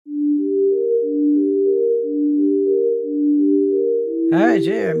Hi,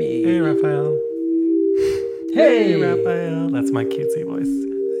 Jeremy. Hey, Raphael. Hey. Hey, Raphael. That's my cutesy voice.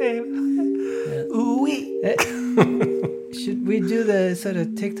 Hey. Yeah. Ooh-wee. Should we do the sort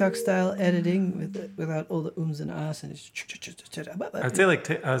of TikTok style editing without all the ums and ahs and I'd say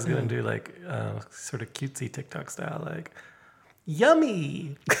I was going to do sort of cutesy TikTok style, like,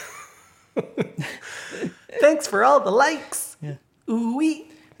 yummy. Thanks for all the likes. Yeah. Ooh-wee.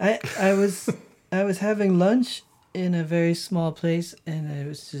 I was having lunch in a very small place, and I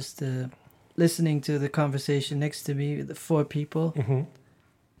was just listening to the conversation next to me with the four people.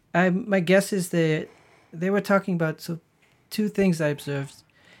 Mm-hmm. My guess is they were talking about two things I observed.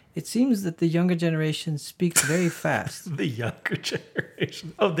 It seems that the younger generation speaks very fast. The younger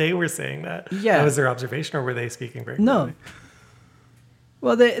generation. Oh, they were saying that. Yeah. That was their observation, or were they speaking very No. quickly?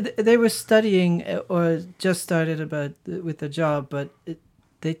 Well, they were studying or just started with the job, but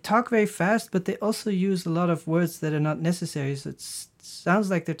they talk very fast, but they also use a lot of words that are not necessary. So it sounds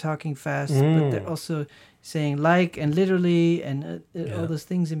like they're talking fast, but they're also saying like and literally and all those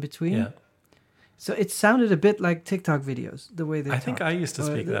things in between. Yeah. So it sounded a bit like TikTok videos, the way they talk. I think I used to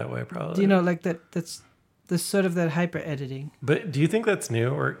speak that way, probably. Do you know, like that's the sort of that hyper editing. But do you think that's new?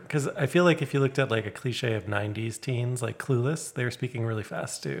 Or because I feel like if you looked at like a cliche of 90s teens, like Clueless, they were speaking really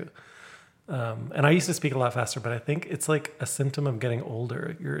fast too. And I used to speak a lot faster, but I think it's like a symptom of getting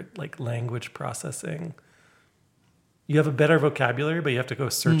older. Your like language processing. You have a better vocabulary, but you have to go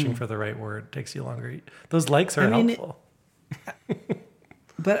searching for the right word. It takes you longer. Those likes are helpful.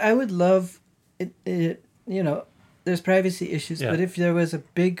 But I would love it, there's privacy issues, but if there was a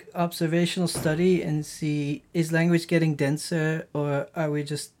big observational study and see, is language getting denser, or are we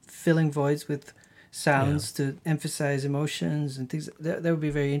just filling voids with sounds to emphasize emotions and things, that would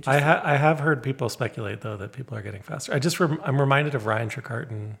be very interesting. I have heard people speculate, though, that people are getting faster. I'm reminded of Ryan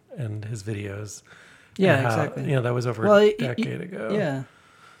Tricarton and his videos. Yeah, exactly. That was over a decade ago. Yeah.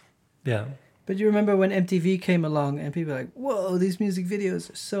 Yeah. But you remember when MTV came along and people were like, whoa, these music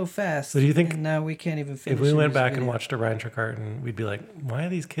videos are so fast. So do you think... And now we can't even finish. If we went back and watched a Ryan Tricarton, we'd be like, why are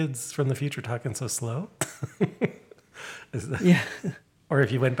these kids from the future talking so slow? Yeah. Or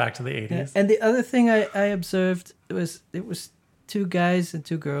if you went back to the 80s. Yeah. And the other thing I observed was it was two guys and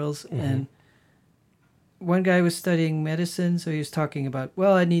two girls. And one guy was studying medicine. So he was talking about,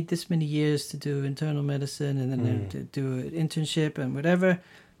 well, I need this many years to do internal medicine and then to do an internship and whatever.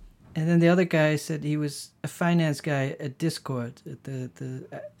 And then the other guy said he was a finance guy at Discord, at the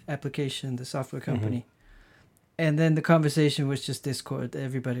application, the software company. And then the conversation was just Discord.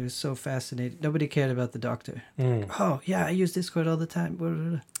 Everybody was so fascinated. Nobody cared about the doctor. Oh, yeah, I use Discord all the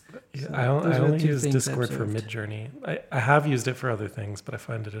time. Yeah, so I only use Discord for Midjourney. I have used it for other things, but I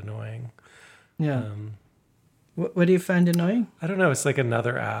find it annoying. Yeah. What do you find annoying? I don't know. It's like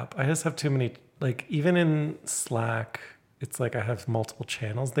another app. I just have too many, like even in Slack... It's like I have multiple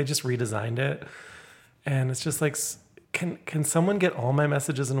channels. They just redesigned it. And it's just like, can someone get all my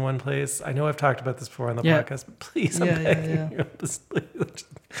messages in one place? I know I've talked about this before on the podcast, but please, I'm begging you.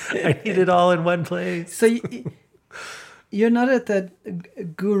 I need it all in one place. So you're not at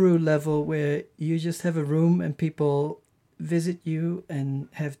that guru level where you just have a room and people visit you and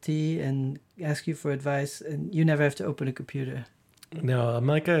have tea and ask you for advice and you never have to open a computer. No, I'm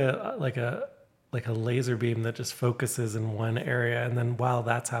like a laser beam that just focuses in one area, and then while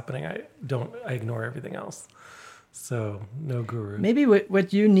that's happening, I ignore everything else. So no guru. Maybe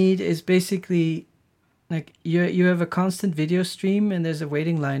what you need is basically like you have a constant video stream and there's a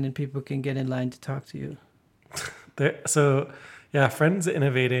waiting line and people can get in line to talk to you. Friends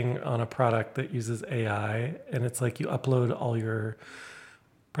innovating on a product that uses AI, and it's like you upload all your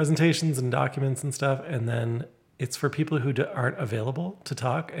presentations and documents and stuff, and then it's for people who aren't available to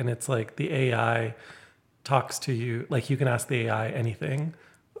talk, and it's like the AI talks to you. Like you can ask the AI anything,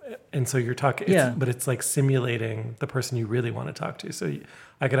 and so you're talking. But it's like simulating the person you really want to talk to. So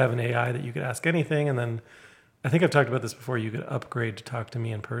I could have an AI that you could ask anything, and then I think I've talked about this before. You could upgrade to talk to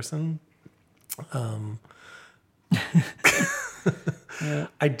me in person.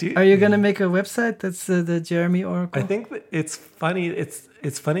 I do. Are you gonna make a website that's the Jeremy Oracle? I think that it's funny.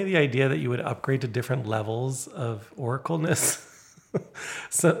 It's funny the idea that you would upgrade to different levels of oracleness.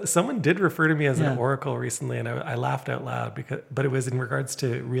 So someone did refer to me as an oracle recently, and I laughed out loud but it was in regards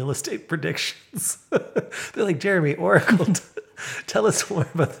to real estate predictions. They're like, Jeremy, oracle, tell us more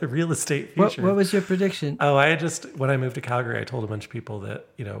about the real estate future. What was your prediction? Oh, when I moved to Calgary, I told a bunch of people that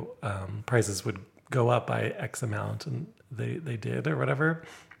prices would go up by X amount, and they did or whatever.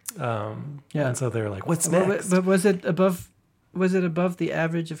 And so they're like, what's next? But was it above the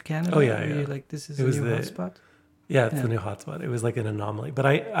average of Canada? Oh yeah, You're like, this is a new hotspot? Yeah, it's the new hotspot. It was like an anomaly, but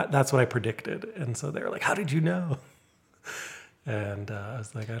I that's what I predicted, and so they were like, "How did you know?" And I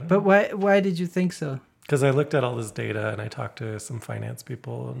was like, I don't But know. why did you think so? Because I looked at all this data and I talked to some finance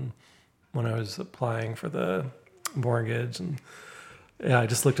people, and when I was applying for the mortgage, and yeah, I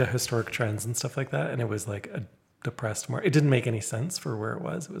just looked at historic trends and stuff like that, and it was like a depressed market. It didn't make any sense for where it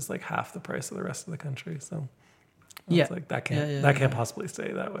was. It was like half the price of the rest of the country. So I Yeah. was like, that Yeah. can't possibly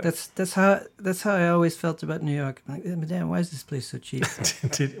stay that way. That's how I always felt about New York. I'm like, damn, why is this place so cheap?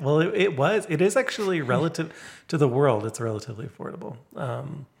 Well, it is actually relative to the world. It's relatively affordable.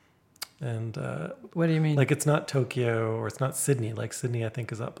 And What do you mean? like it's not Tokyo or it's not Sydney. Like Sydney, I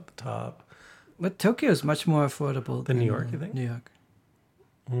think is up at the top. But Tokyo is much more affordable Than than New York, you think? New York.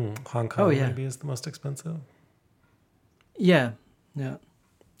 Hong Kong Oh, yeah. maybe is the most expensive. Yeah.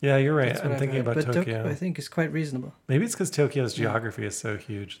 Yeah, you're right. That's what I'm I've thinking heard. about But Tokyo. I think is quite reasonable. Maybe it's because Tokyo's geography is so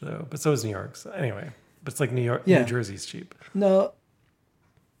huge, though. But so is New York. So anyway, but it's like New York. Yeah. New Jersey's cheap. No,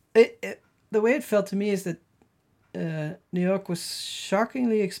 the way it felt to me is that New York was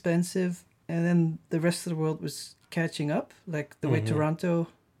shockingly expensive, and then the rest of the world was catching up, like the way Toronto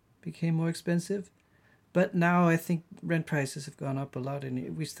became more expensive. But now I think rent prices have gone up a lot,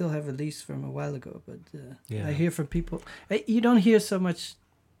 and we still have a lease from a while ago. But I hear from people, you don't hear so much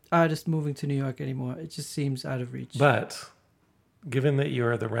artists moving to New York anymore. It just seems out of reach. But given that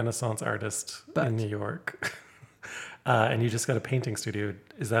you're the Renaissance artist in New York, and you just got a painting studio,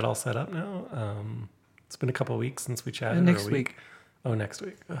 is that all set up now? It's been a couple of weeks since we chatted. Next week. Oh, next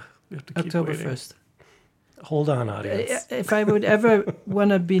week. Ugh, we have to keep October waiting. 1st. Hold on, audience. If I would ever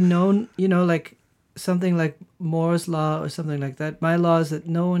want to be known, like something like Moore's Law or something like that, my law is that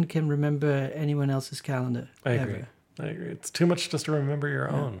no one can remember anyone else's calendar. I agree. It's too much just to remember your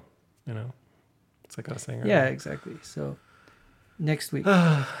own, It's like I was saying earlier. Yeah, exactly. So next week.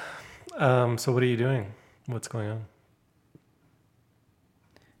 So what are you doing? What's going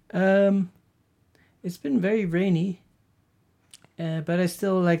on? It's been very rainy, but I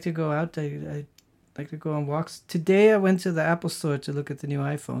still like to go out. I like to go on walks. Today I went to the Apple store to look at the new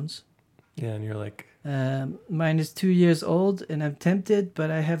iPhones. Yeah, and you're like... mine is 2 years old, and I'm tempted,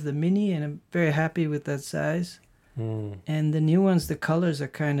 but I have the mini, and I'm very happy with that size. And the new ones, the colors are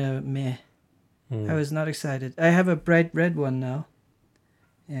kind of meh. I was not excited. I have a bright red one now,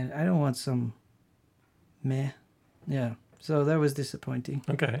 and I don't want some meh. Yeah, so that was disappointing.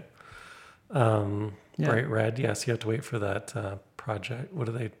 Okay. Bright red. Yes, you have to wait for that project. What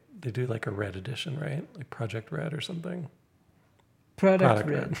do they do? Like a red edition, right? Like Project Red or something. Product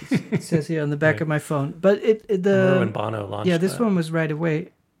red. It says here on the back of my phone. But the when Bono launched. Yeah, this one was right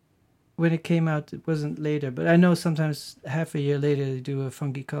away. When it came out, it wasn't later. But I know sometimes half a year later they do a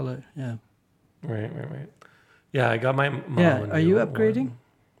funky color. Yeah. Right. Yeah, I got my mom. Yeah. Are you upgrading? One.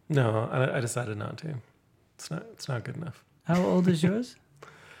 No, I decided not to. It's not good enough. How old is yours?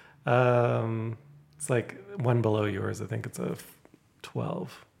 It's like one below yours. I think it's a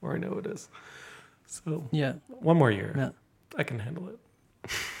 12, or I know it is. So yeah, one more year. Yeah. I can handle it.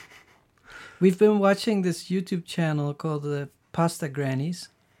 We've been watching this YouTube channel called the Pasta Grannies.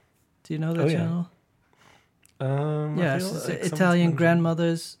 Do you know that channel? Yeah, it's like Italian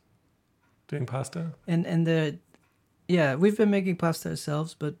grandmothers doing pasta. And we've been making pasta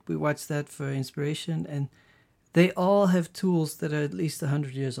ourselves, but we watched that for inspiration, and they all have tools that are at least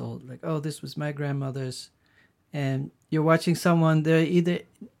 100 years old. Like, oh, this was my grandmother's, and you're watching someone.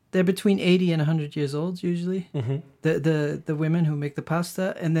 They're between 80 and 100 years old usually. Mm-hmm. The women who make the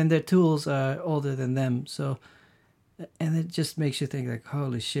pasta, and then their tools are older than them. So, and it just makes you think like,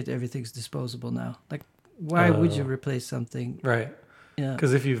 holy shit, everything's disposable now. Like, why would you replace something? Right. Yeah.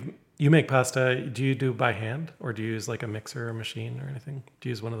 Because if you make pasta, do you do by hand, or do you use like a mixer or machine or anything? Do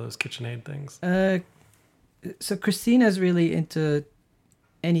you use one of those KitchenAid things? So Christina's really into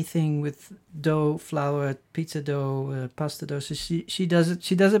anything with dough, flour, pizza dough, pasta dough. So she does it.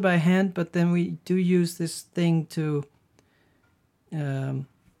 She does it by hand, but then we do use this thing to.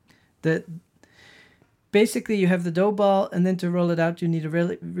 Basically, you have the dough ball, and then to roll it out, you need a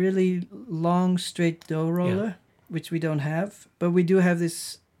really, really long, straight dough roller, which we don't have. But we do have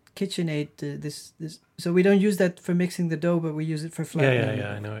this KitchenAid. This. So we don't use that for mixing the dough, but we use it for flattening.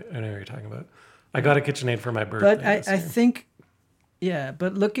 Yeah. I know what you're talking about. I got a KitchenAid for my birthday. But I think,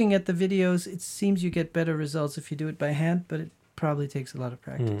 but looking at the videos, it seems you get better results if you do it by hand, but it probably takes a lot of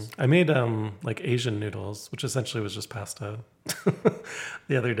practice. I made like Asian noodles, which essentially was just pasta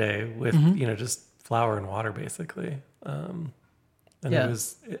the other day with, just flour and water basically. It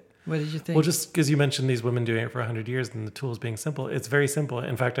was... What did you think? Well, just because you mentioned these women doing it for 100 years and the tools being simple, it's very simple.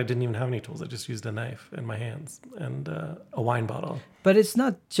 In fact, I didn't even have any tools. I just used a knife in my hands and a wine bottle. But it's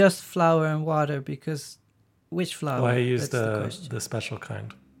not just flour and water, because which flour? Well, I used the special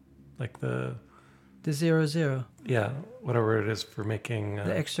kind, like the The 00. Yeah, whatever it is for making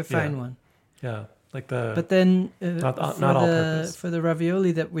The extra fine one. Yeah, like the. But then not all purpose. For the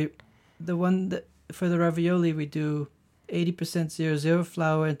ravioli for the ravioli we do 80% 00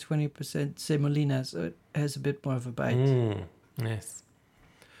 flour and 20% semolina, so it has a bit more of a bite. Nice.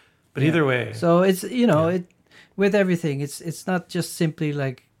 But either way. So it's it with everything. It's not just simply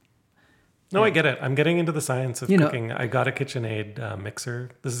like. No, I get it. I'm getting into the science of cooking. I got a KitchenAid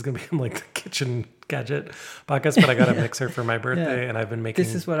mixer. This is going to become like the kitchen gadget podcast, but I got a mixer for my birthday, and I've been making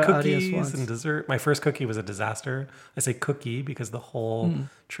this is what our audience cookies wants. and dessert. My first cookie was a disaster. I say cookie because the whole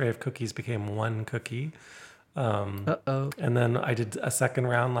tray of cookies became one cookie. And then I did a second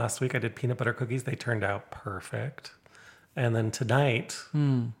round last week. I did peanut butter cookies. They turned out perfect. And then tonight...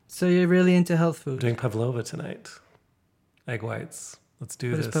 So you're really into health food? I'm doing pavlova tonight. Egg whites. Let's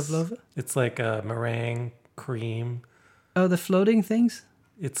do this. What is pavlova? It's like a meringue cream. Oh, the floating things?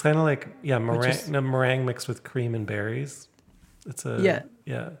 It's kind of like, meringue mixed with cream and berries. It's a...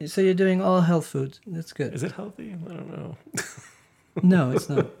 Yeah. So you're doing all health food. That's good. Is it healthy? I don't know. No, it's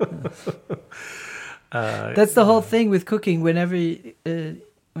not. No. That's the whole thing with cooking. Whenever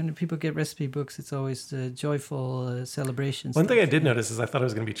when people get recipe books, it's always the joyful celebrations. One thing I did notice is I thought it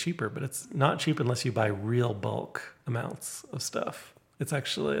was going to be cheaper, but it's not cheap unless you buy real bulk amounts of stuff. It's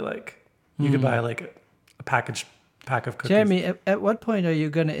actually like you could buy like a pack of cookies. Jeremy, at what point are you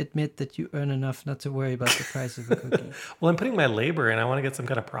going to admit that you earn enough not to worry about the price of a cookie? Well, I'm putting my labor in. I want to get some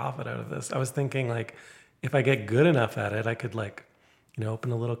kind of profit out of this. I was thinking like if I get good enough at it, I could like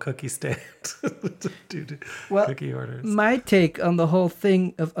open a little cookie stand to do cookie orders. My take on the whole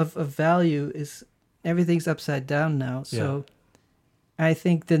thing of value is everything's upside down now. So I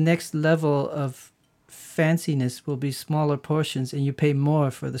think the next level of fanciness will be smaller portions, and you pay more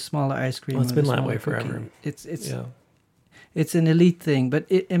for the smaller ice cream. Well, it's been that way forever. It's an elite thing. But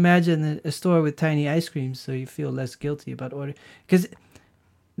imagine a store with tiny ice creams, so you feel less guilty about ordering. Because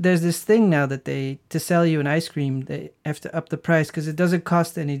there's this thing now that to sell you an ice cream, they have to up the price because it doesn't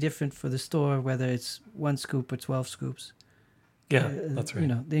cost any different for the store whether it's 1 scoop or 12 scoops. Yeah, that's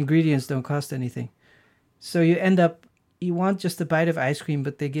right. The ingredients don't cost anything. So you want just a bite of ice cream,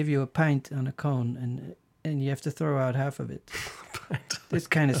 but they give you a pint on a cone, and you have to throw out half of it. It's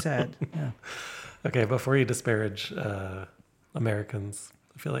kind of sad. Yeah. Okay, before you disparage Americans,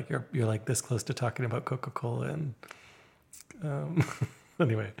 I feel like you're like this close to talking about Coca-Cola and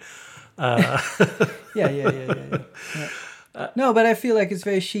anyway. Yeah. No, but I feel like it's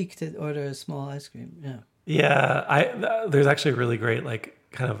very chic to order a small ice cream. Yeah. Yeah, there's actually a really great like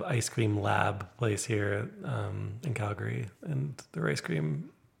kind of ice cream lab place here in Calgary, and their ice cream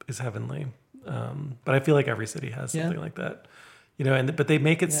is heavenly. But I feel like every city has something like that, but they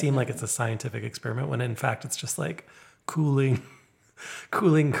make it seem like it's a scientific experiment when in fact it's just like cooling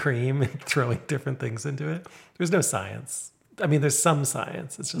cream and throwing different things into it. There's no science. I mean, there's some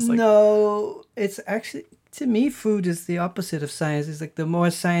science. It's just like... No, it's actually... To me, food is the opposite of science. It's like the more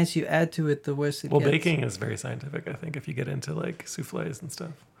science you add to it, the worse it gets. Well, baking is very scientific, I think, if you get into like souffles and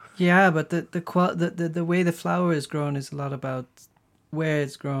stuff. Yeah, but the way the flour is grown is a lot about where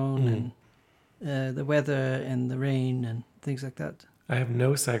it's grown and the weather and the rain and things like that. I have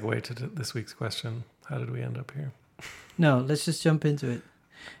no segue to this week's question. How did we end up here? No, let's just jump into it.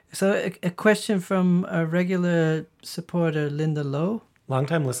 So a question from a regular supporter, Linda Lowe.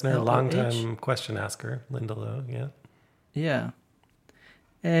 Long-time listener, LOH. long-time question asker, Linda Lowe, yeah. Yeah.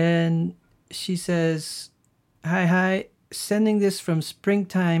 And she says, Hi, sending this from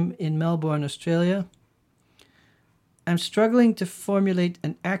springtime in Melbourne, Australia. I'm struggling to formulate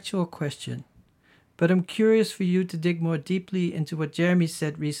an actual question, but I'm curious for you to dig more deeply into what Jeremy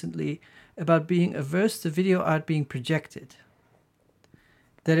said recently about being averse to video art being projected.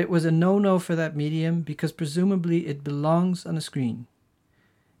 That it was a no-no for that medium because presumably it belongs on a screen.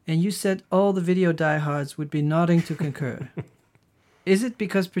 And you said all the video diehards would be nodding to concur. Is it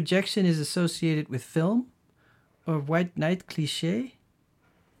because projection is associated with film? Or white knight cliché?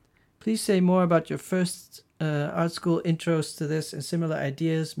 Please say more about your first art school intros to this and similar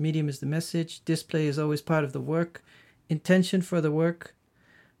ideas. Medium is the message. Display is always part of the work. Intention for the work.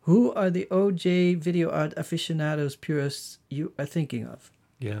 Who are the OJ video art aficionados purists you are thinking of?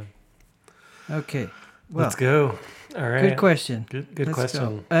 Yeah. Okay. Well, let's go. All right. Good question. Good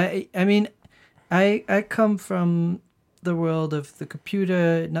question. I mean, I come from the world of the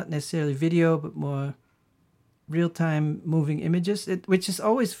computer, not necessarily video, but more real-time moving images, which is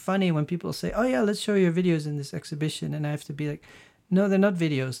always funny when people say, oh yeah, let's show your videos in this exhibition. And I have to be like, no, they're not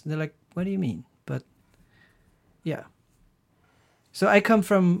videos. And they're like, what do you mean? But yeah. So I come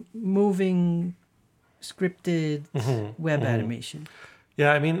from moving, scripted web animation.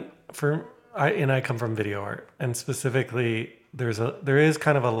 Yeah, I mean, I come from video art, and specifically there is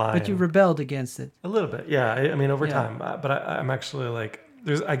kind of a line. But you rebelled against it. A little bit, yeah. I mean, over Yeah. time, but I'm actually like,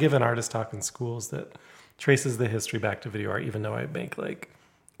 I give an artist talk in schools that traces the history back to video art, even though I make like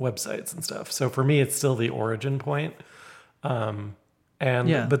websites and stuff. So for me, it's still the origin point.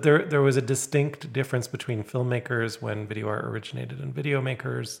 But there was a distinct difference between filmmakers when video art originated and video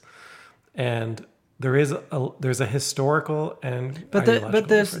makers, and there's a historical and but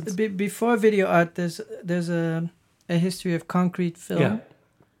there's difference. before video art there's a history of concrete film,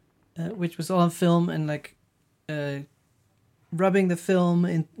 which was all on film and like rubbing the film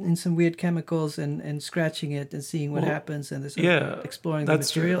in some weird chemicals and scratching it and seeing what happens, and exploring the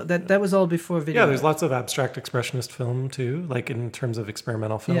material. True. That was all before video. Yeah, there's lots of abstract expressionist film too, like in terms of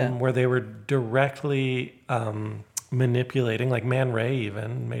experimental film, where they were directly manipulating, like Man Ray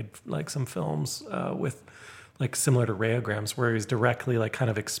even made like some films with like similar to rayograms, where he's directly like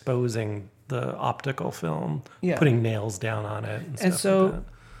kind of exposing the optical film, putting nails down on it and stuff like that.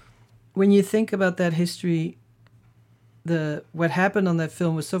 When you think about that history, what happened on that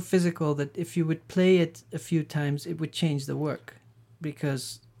film was so physical that if you would play it a few times, it would change the work,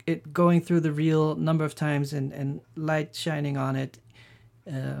 because it going through the reel number of times and light shining on it,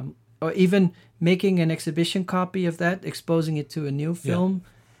 or even making an exhibition copy of that, exposing it to a new film.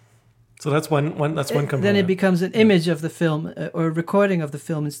 So that's one component. Then it becomes an image of the film, or a recording of the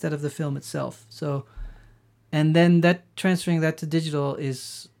film instead of the film itself. So, and then transferring that to digital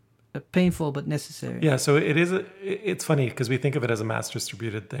is painful but necessary. Yeah, so it's funny because we think of it as a mass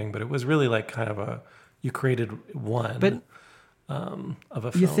distributed thing, but it was really like kind of you created one of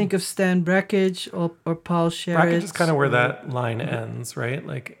a film. You think of Stan Brakhage or Paul Sherritt. Brakhage is kind of where that line ends, right?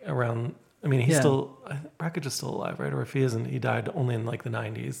 Like around, I mean, Brakhage is still alive, right? Or if he isn't, he died only in like the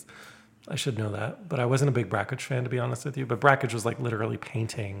 90s. I should know that, but I wasn't a big Brakhage fan, to be honest with you. But Brakhage was like literally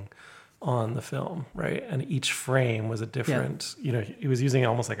painting on the film, right? And each frame was a different, he was using it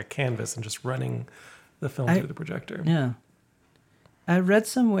almost like a canvas and just running the film through the projector. Yeah. I read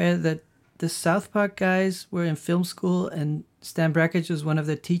somewhere that the South Park guys were in film school and Stan Brakhage was one of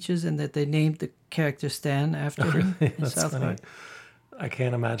their teachers, and that they named the character Stan after him in That's South funny. Park. I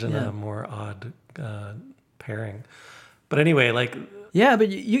can't imagine a more odd pairing. But anyway, like... Yeah, but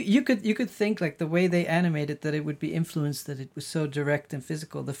you could think like the way they animated that it would be influenced, that it was so direct and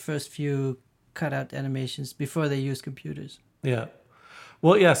physical, the first few cutout animations before they used computers. Yeah.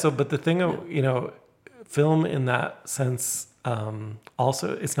 Well, yeah, but the thing, film in that sense,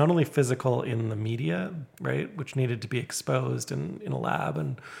 also, it's not only physical in the media, right, which needed to be exposed in a lab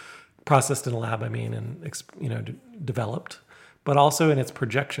and processed in a lab, and developed, but also in its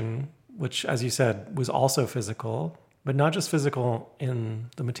projection, which, as you said, was also physical. But not just physical in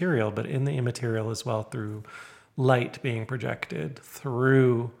the material, but in the immaterial as well, through light being projected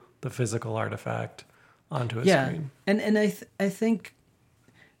through the physical artifact onto a screen. And I think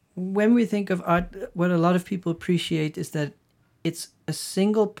when we think of art, what a lot of people appreciate is that it's a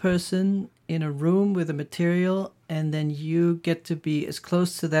single person in a room with a material, and then you get to be as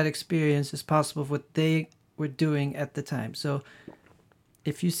close to that experience as possible of what they were doing at the time. So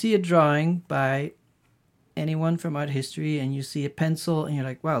if you see a drawing by anyone from art history and you see a pencil and you're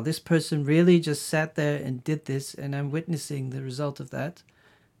like, wow, this person really just sat there and did this, and I'm witnessing the result of that.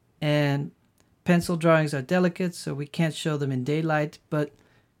 And pencil drawings are delicate, so we can't show them in daylight, but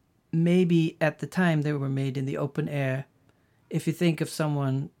maybe at the time they were made in the open air. If you think of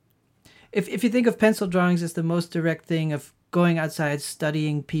someone, if you think of pencil drawings as the most direct thing of going outside,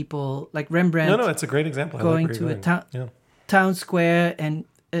 studying people, like Rembrandt. No, it's a great example. Going to a town square, and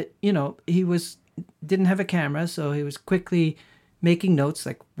he didn't have a camera, so he was quickly making notes,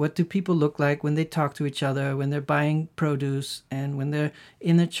 like what do people look like when they talk to each other, when they're buying produce, and when they're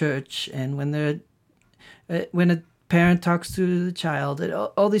in a church, and when a parent talks to the child, and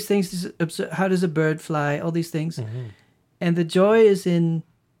all these things. How does a bird fly? All these things. Mm-hmm. And the joy is in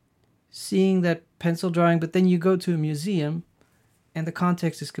seeing that pencil drawing, but then you go to a museum and the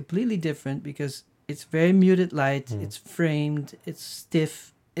context is completely different, because it's very muted light, it's framed, it's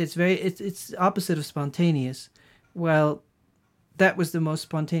stiff, it's the opposite of spontaneous. Well, that was the most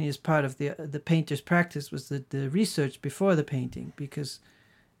spontaneous part of the painter's practice, was the research before the painting, because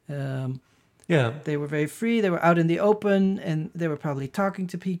they were very free, they were out in the open, and they were probably talking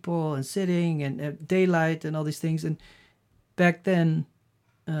to people and sitting and daylight and all these things. And back then,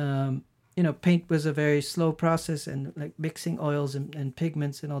 paint was a very slow process, and like mixing oils and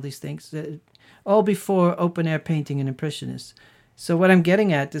pigments and all these things, all before open air painting and impressionists. So what I'm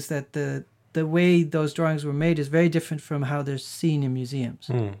getting at is that the way those drawings were made is very different from how they're seen in museums.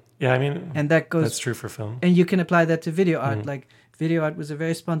 Yeah, I mean, and that's true for film. And you can apply that to video art. Like video art was a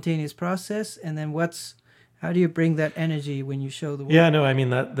very spontaneous process, and then how do you bring that energy when you show the work? Yeah, no, I mean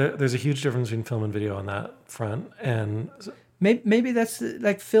there's a huge difference between film and video on that front, and Maybe that's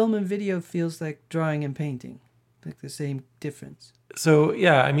like film and video feels like drawing and painting, like the same difference. so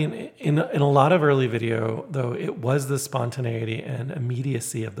yeah, I mean in a lot of early video though, it was the spontaneity and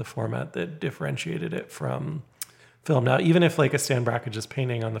immediacy of the format that differentiated it from film. Now, even if like a Stan Brakhage is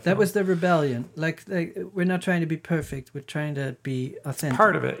painting on the film, That was the rebellion. Like we're not trying to be perfect. We're trying to be authentic.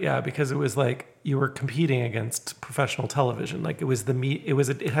 part of it, yeah, because it was like you were competing against professional television. Like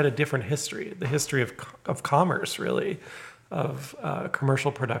it had a different history, the history of commerce, really, of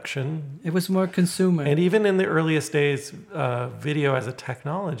commercial production. It was more consumer. And even in the earliest days, video as a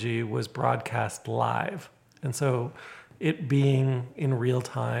technology was broadcast live, and so it being in real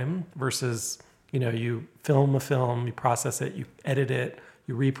time versus, you film a film, you process it, you edit it,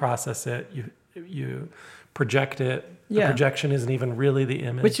 you reprocess it, you project it. The projection isn't even really the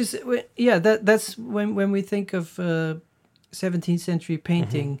image. Which is, that's when we think of 17th century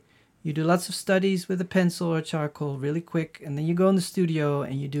painting, you do lots of studies with a pencil or charcoal really quick, and then you go in the studio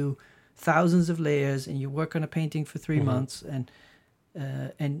and you do thousands of layers and you work on a painting for 3 months, and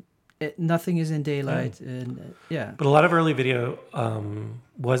nothing is in daylight. And But a lot of early video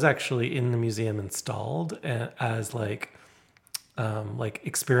was actually in the museum installed as like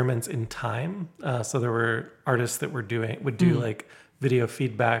experiments in time. So there were artists that would do like video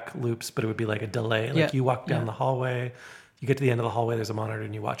feedback loops, but it would be like a delay. Like you walk down the hallway, you get to the end of the hallway, there's a monitor,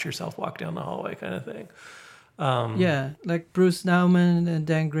 and you watch yourself walk down the hallway, kind of thing. Like Bruce Nauman and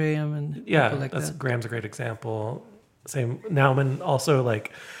Dan Graham and people like that. Graham's a great example. Same, Nauman also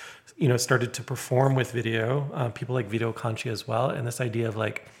started to perform with video. People like Vito Conchi as well, and this idea of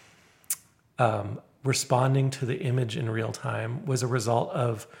like responding to the image in real time was a result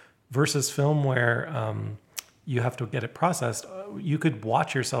of, versus film where you have to get it processed. You could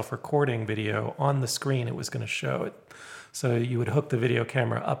watch yourself recording video on the screen. It was going to show it. So you would hook the video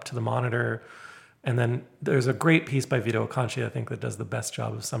camera up to the monitor. And then there's a great piece by Vito Conchi, I think, that does the best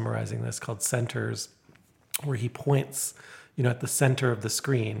job of summarizing this, called Centers, where he points, at the center of the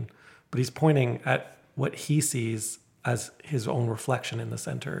screen, but he's pointing at what he sees as his own reflection in the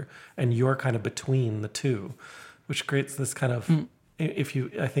center, and you're kind of between the two, which creates this kind of, if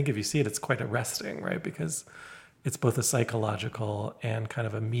you see it, it's quite arresting, right? Because it's both a psychological and kind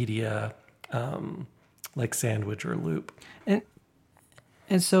of a media like sandwich or loop.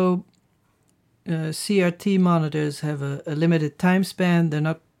 And so CRT monitors have a limited time span. They're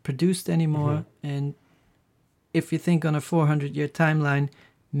not produced anymore. And if you think on a 400-year timeline,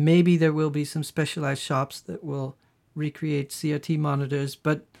 maybe there will be some specialized shops that will recreate CRT monitors,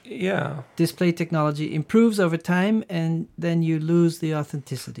 but display technology improves over time, and then you lose the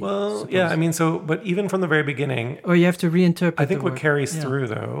authenticity. Well, but even from the very beginning, or you have to reinterpret. I think what carries through,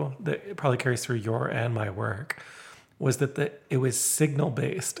 though, that it probably carries through your and my work, was that it was signal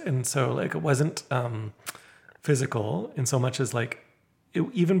based, and so like it wasn't physical in so much as like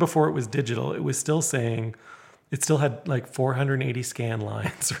even before it was digital, it was still saying. It still had like 480 scan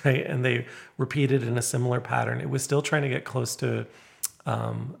lines, right? And they repeated in a similar pattern. It was still trying to get close to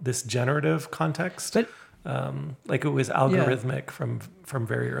this generative context. But, like it was algorithmic from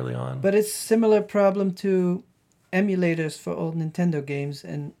very early on. But it's similar problem to emulators for old Nintendo games,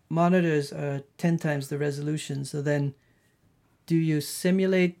 and monitors are 10 times the resolution. So then do you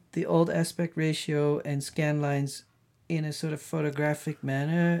simulate the old aspect ratio and scan lines in a sort of photographic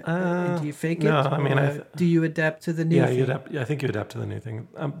manner? Do you fake it? No, I mean, do you adapt to the new thing? I think you adapt to the new thing.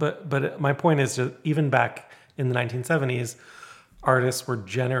 But my point is, just even back in the 1970s, artists were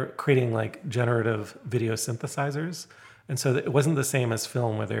creating like generative video synthesizers. And so it wasn't the same as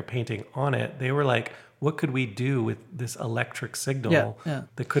film where they're painting on it. They were like, what could we do with this electric signal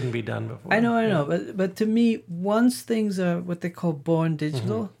that couldn't be done before? I know. But to me, once things are what they call born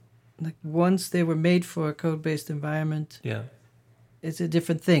digital, like once they were made for a code-based environment, it's a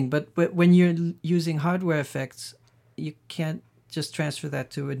different thing. But when you're using hardware effects, you can't just transfer that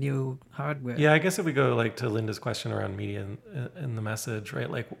to a new hardware. Yeah, I guess if we go like to Linda's question around media and the message, right?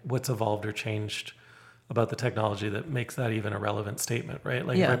 Like what's evolved or changed about the technology that makes that even a relevant statement, right?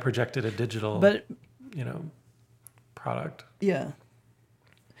 Like if I projected a digital, product. Yeah.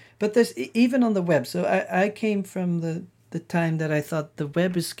 But there's even on the web. So I came from the time that I thought the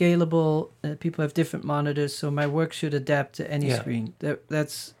web is scalable, people have different monitors, so my work should adapt to any screen.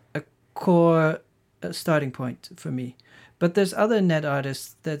 That's a core starting point for me. But there's other net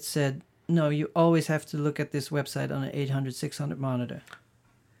artists that said, no, you always have to look at this website on an 800, 600 monitor.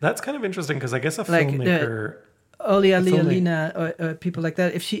 That's kind of interesting because I guess a filmmaker... Olia Lialina or people like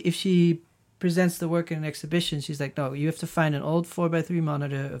that, if she presents the work in an exhibition, she's like, no, you have to find an old 4x3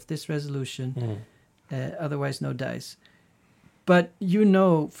 monitor of this resolution, otherwise no dice. But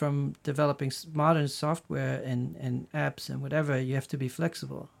from developing modern software and apps and whatever, you have to be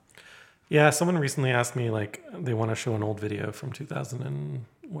flexible. Yeah, someone recently asked me, like, they want to show an old video from 2000 and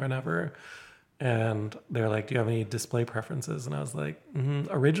whenever, and they're like, do you have any display preferences? And I was like,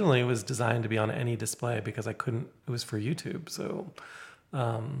 originally it was designed to be on any display because it was for YouTube. So,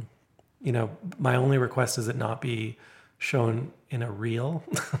 my only request is it not be shown in a reel.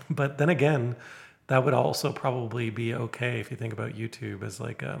 But then again, that would also probably be okay if you think about YouTube as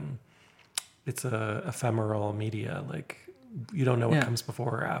like, it's a ephemeral media. Like, you don't know what comes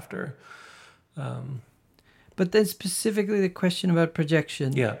before or after. But then specifically the question about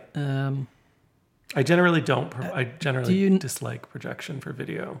projection. Yeah. I generally don't. I generally dislike projection for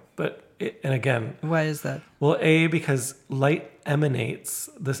video. And again, why is that? Well, because light emanates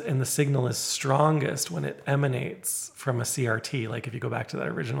and the signal is strongest when it emanates from a CRT. Like if you go back to that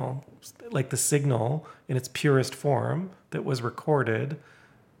original, like the signal in its purest form that was recorded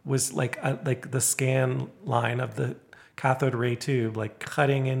was like the scan line of the cathode ray tube, like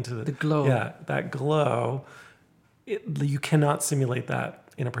cutting into the glow. Yeah, that glow. You cannot simulate that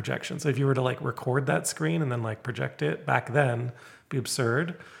in a projection. So if you were to like record that screen and then like project it back then, it'd be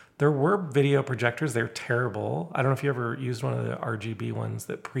absurd. There were video projectors. They're terrible. I don't know if you ever used one of the RGB ones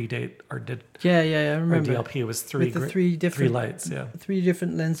that predate Yeah, I remember. Our DLP. It was three lights. Yeah, 3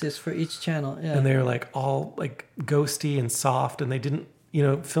 different lenses for each channel. Yeah, and they were like all like ghosty and soft, and they didn't.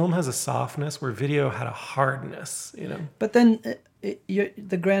 Film has a softness where video had a hardness. But then the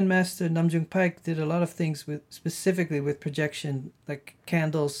Grandmaster Namjoon Paik did a lot of things specifically with projection, like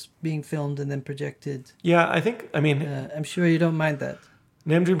candles being filmed and then projected. Yeah, I'm sure you don't mind that.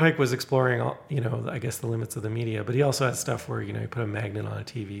 Namjoon Paik was exploring, I guess the limits of the media, but he also has stuff where, you put a magnet on a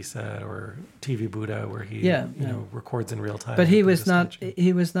TV set or TV Buddha where he, records in real time. But he was not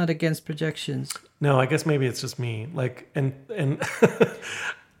against projections. No, I guess maybe it's just me. Like, and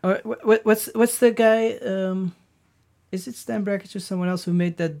or what's the guy? Is it Stan Brakhage or someone else who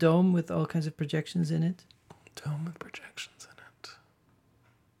made that dome with all kinds of projections in it? Dome with projections in it.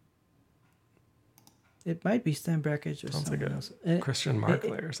 It might be Stan Brakhage or someone else. Christian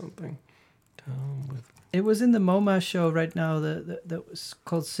Markley or something. It was in the MoMA show right now that was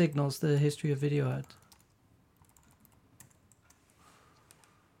called Signals, the history of video art.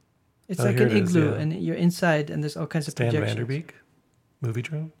 It's like an igloo, and you're inside, and there's all kinds of projections. Stan Vanderbeek? Movie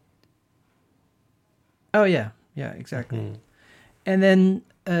drone? Oh, yeah. Yeah, exactly. Mm-hmm. And then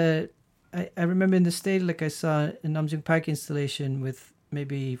I remember in the States, like I saw a Namjoon Paik installation with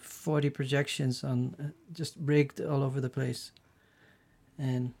maybe 40 projections on just rigged all over the place.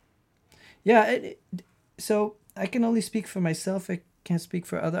 And yeah, so I can only speak for myself. I can't speak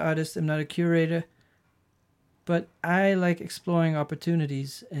for other artists. I'm not a curator. But I like exploring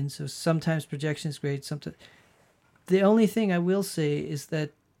opportunities. And so sometimes projection is great. Sometimes the only thing I will say is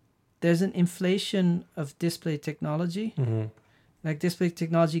that there's an inflation of display technology. Mm-hmm. Like display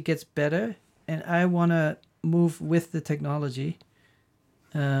technology gets better, and I want to move with the technology.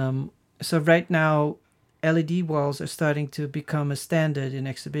 So right now, LED walls are starting to become a standard in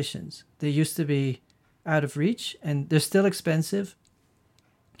exhibitions. They used to be out of reach, and they're still expensive.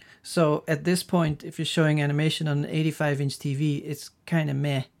 So at this point, if you're showing animation on an 85-inch TV, it's kind of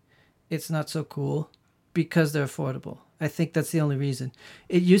meh. It's not so cool because they're affordable. I think that's the only reason.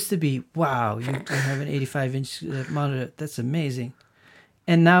 It used to be, wow, you have an 85-inch monitor. That's amazing.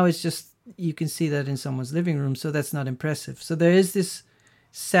 And now it's just, you can see that in someone's living room, so that's not impressive. So there is this,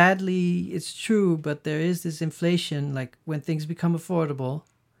 sadly, it's true, but there is this inflation, like when things become affordable.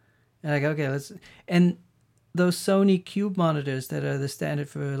 And like, okay, and those Sony Cube monitors that are the standard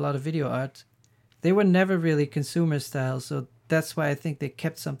for a lot of video art, they were never really consumer style, so that's why I think they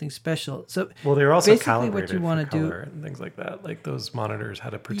kept something special. So they're also calibrated what you want to do and things like that. Like those monitors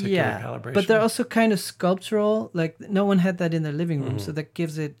had a particular calibration. But they're also kind of sculptural. Like no one had that in their living room, so that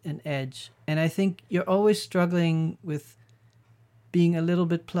gives it an edge. And I think you're always struggling with being a little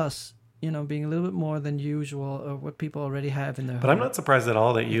bit plus, being a little bit more than usual or what people already have in their home. I'm not surprised at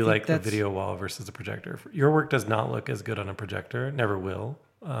all that you like the video wall versus a projector. Your work does not look as good on a projector, never will.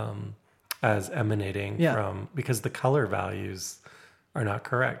 As emanating from, because the color values are not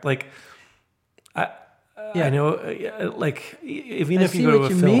correct. Like, I know, like even if you go to a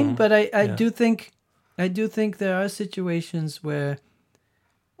film, mean, but I do think there are situations where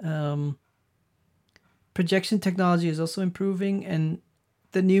projection technology is also improving, and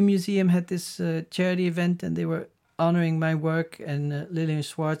the new museum had this charity event, and they were honoring my work and Lillian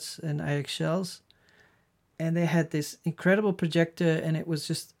Schwartz and IX Shells, and they had this incredible projector, and it was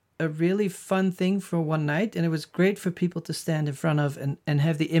just a really fun thing for one night, and it was great for people to stand in front of and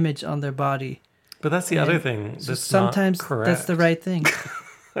have the image on their body. But that's the other thing So that's sometimes not correct. that's the right thing.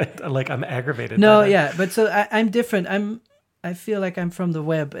 Like, I'm aggravated. No, by that. yeah, but so I'm different. I feel like I'm from the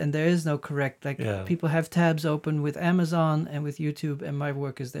web, and there is no correct. Like people have tabs open with Amazon and with YouTube, and my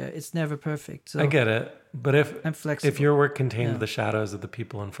work is there. It's never perfect. So I get it, but I'm flexible. if your work contained the shadows of the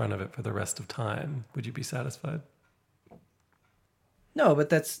people in front of it for the rest of time, would you be satisfied? No, but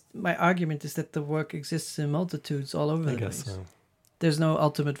that's my argument, is that the work exists in multitudes all over the place. So. There's no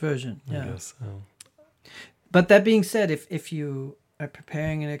ultimate version. I guess so. But that being said, if you are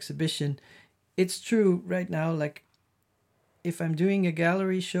preparing an exhibition, it's true right now, like if I'm doing a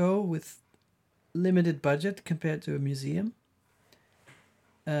gallery show with limited budget compared to a museum,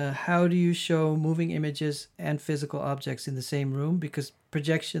 how do you show moving images and physical objects in the same room? Because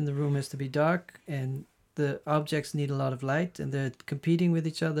projection, the room has to be dark, and the objects need a lot of light, and they're competing with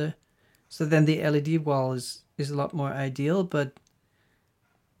each other. So then the LED wall is a lot more ideal, but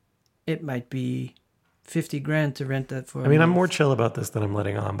it might be 50 grand to rent that for. I mean, I'm more chill about this than I'm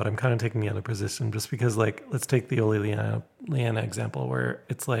letting on, but I'm kind of taking the other position just because, like, let's take the Oli Leanna example where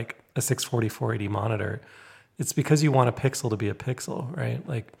it's like a 640 480 monitor. It's because you want a pixel to be a pixel, right?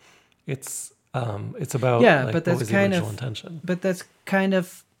 Like, it's about but that's what was the kind original of intention.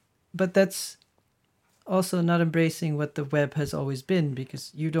 But that's also not embracing what the web has always been,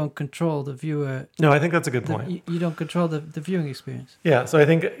 because you don't control the viewer. No, I think that's a good point. You don't control the viewing experience. Yeah, so I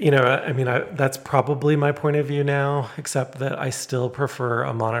think, I mean, that's probably my point of view now, except that I still prefer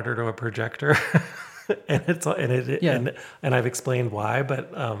a monitor to a projector. and I've explained why,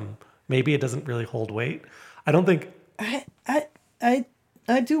 but maybe it doesn't really hold weight. I don't think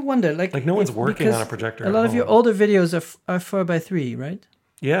I do wonder, like no one's working on a projector. A lot of your older videos are 4:3, right?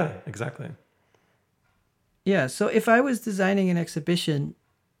 Yeah, exactly. Yeah, so if I was designing an exhibition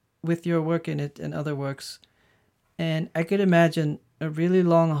with your work in it and other works, and I could imagine a really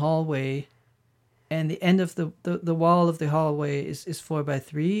long hallway, and the end of the wall of the hallway is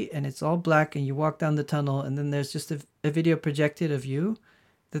 4:3, and it's all black, and you walk down the tunnel, and then there's just a video projected of you,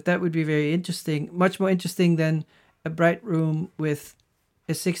 that would be very interesting, much more interesting than a bright room with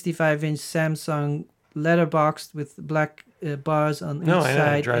a 65-inch Samsung letterboxed with black bars on each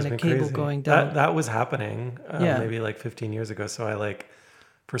side and a cable crazy. Going down. That was happening maybe like 15 years ago. So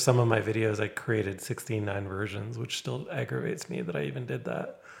for some of my videos, I created 16:9 versions, which still aggravates me that I even did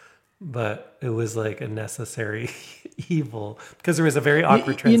that. But it was like a necessary evil because there was a very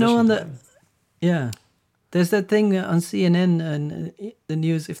awkward transition. There's that thing on CNN and the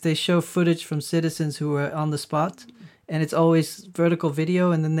news, if they show footage from citizens who are on the spot, and it's always vertical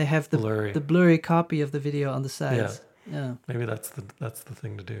video, and then they have the blurry copy of the video on the sides. Yeah. Maybe that's the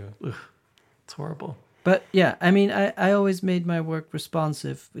thing to do. Ugh, it's horrible. But yeah, I mean, I always made my work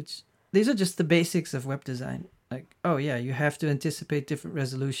responsive, which these are just the basics of web design. Like, you have to anticipate different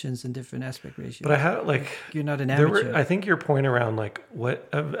resolutions and different aspect ratios. But I have you're not an amateur. I think your point around like what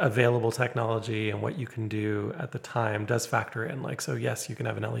available technology and what you can do at the time does factor in. Like, so yes, you can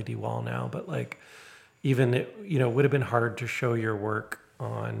have an LED wall now, but like even it would have been hard to show your work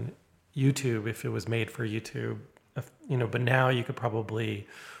on YouTube if it was made for YouTube. But now you could probably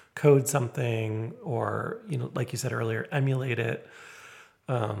code something or like you said earlier, emulate it.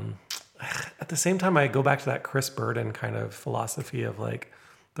 At the same time, I go back to that Chris Burden kind of philosophy of like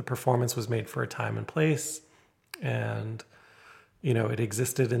the performance was made for a time and place, and it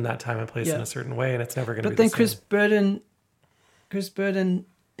existed in that time and place in a certain way, and it's never going to be the same. But then Chris Burden,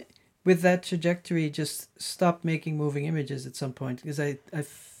 with that trajectory, just stopped making moving images at some point, because I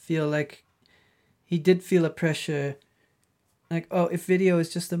feel like he did feel a pressure, like, if video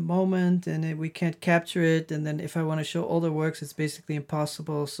is just a moment and we can't capture it, and then if I want to show older works, it's basically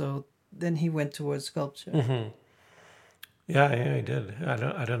impossible. So then he went towards sculpture. Mm-hmm. Yeah, he did.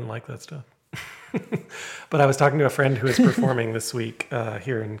 I didn't like that stuff. But I was talking to a friend who is performing this week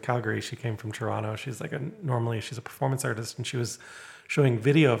here in Calgary. She came from Toronto. She's normally she's a performance artist, and she was showing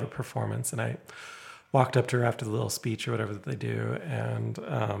video of a performance. And I walked up to her after the little speech or whatever that they do,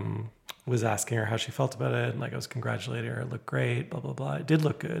 and was asking her how she felt about it. And I was congratulating her. It looked great, blah, blah, blah. It did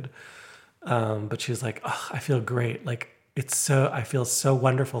look good. But she was like, I feel great. Like, I feel so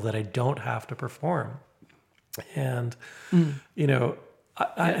wonderful that I don't have to perform. And, there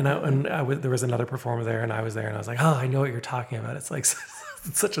was another performer there, and I was there, and I was like, I know what you're talking about. It's like, it's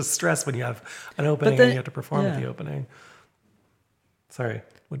such a stress when you have an opening and you have to perform at the opening. Sorry.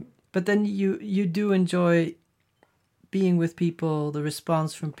 But then you do enjoy being with people, the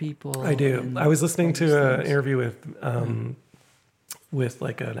response from people. I do. I was listening to an interview with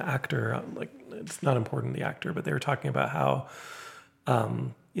like an actor, like it's not important, the actor, but they were talking about how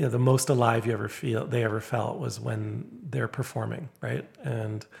the most alive they ever felt was when they're performing, right?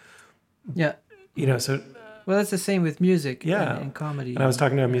 And Yeah. So Well, that's the same with music yeah, and comedy. and I was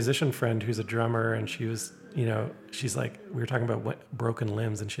talking to a musician friend who's a drummer, and she was, she's like, we were talking about broken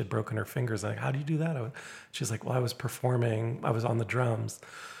limbs, and she had broken her fingers. Like, how do you do that? She's like, well, I was performing, I was on the drums,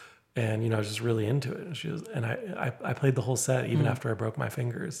 and I was just really into it. And I played the whole set even after I broke my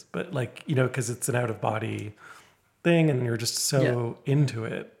fingers, but like, because it's an out of body thing, and you're just so into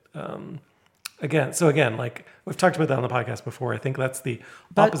it. Again, like we've talked about that on the podcast before. I think that's the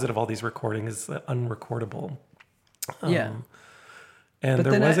opposite of all these recordings, is the unrecordable. And but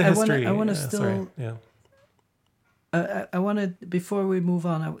there was a history. I want to still. Sorry, yeah. I want to, before we move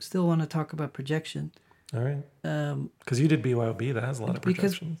on, I still want to talk about projection. All right. Because you did BYOB, that has a lot of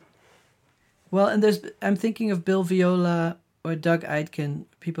projections. Well, and I'm thinking of Bill Viola or Doug Aitken,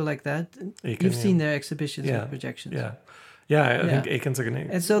 people like that. You've seen their exhibitions with projections. Yeah. Yeah, I think Aiken's are going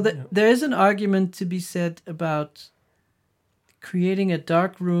to... And so there is an argument to be said about creating a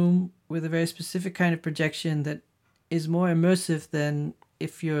dark room with a very specific kind of projection that is more immersive than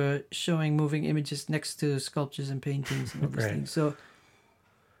if you're showing moving images next to sculptures and paintings and all these things. So,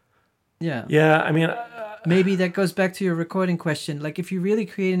 yeah. Yeah, I mean... maybe that goes back to your recording question. Like, if you really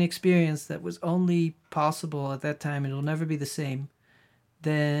create an experience that was only possible at that time, and it'll never be the same,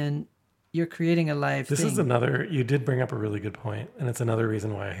 then... you're creating a live thing. This is another, you did bring up a really good point, and it's another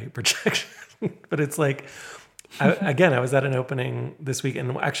reason why I hate projection. But it's like, I was at an opening this week,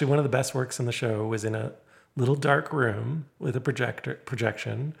 and actually one of the best works in the show was in a little dark room with a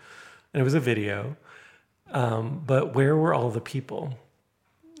projection, and it was a video. But where were all the people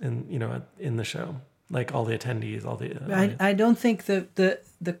in the show? Like all the attendees, all the... I don't think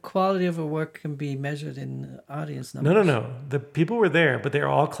the quality of a work can be measured in audience numbers. No. The people were there, but they're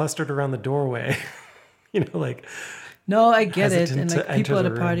all clustered around the doorway. Like... No, I get it. And like people at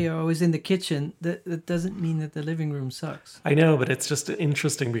a party are always in the kitchen. That doesn't mean that the living room sucks. I know, but it's just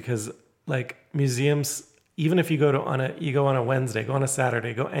interesting because like museums, even if you go on a Wednesday, go on a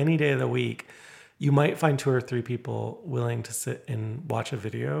Saturday, go any day of the week, you might find 2 or 3 people willing to sit and watch a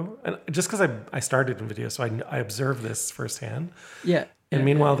video. And just because I started in video, so I observe this firsthand. Yeah. And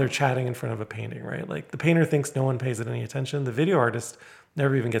meanwhile, they're chatting in front of a painting, right? Like the painter thinks no one pays it any attention. The video artist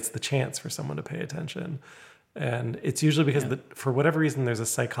never even gets the chance for someone to pay attention. And it's usually because for whatever reason, there's a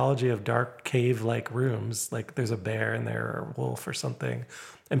psychology of dark cave-like rooms. Like there's a bear in there or a wolf or something.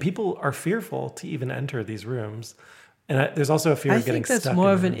 And people are fearful to even enter these rooms. And there's also a fear of getting stuck. I think that's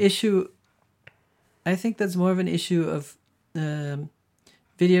more of an issue. I think that's more of an issue of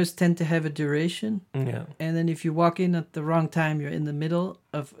videos tend to have a duration. Yeah. And then if you walk in at the wrong time, you're in the middle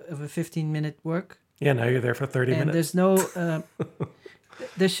of a 15-minute work. Yeah, now you're there for 30 minutes. And there's no...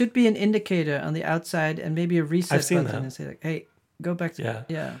 there should be an indicator on the outside and maybe a reset button and say like, hey, go back to...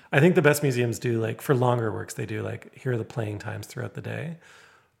 Yeah. I think the best museums do, like, for longer works, they do, like, here are the playing times throughout the day.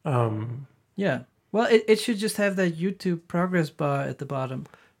 Yeah. Well, it should just have that YouTube progress bar at the bottom.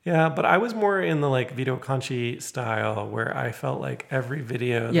 Yeah, but I was more in the like Vito Conci style where I felt like every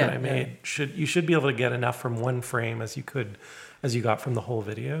video that I made you should be able to get enough from one frame as you got from the whole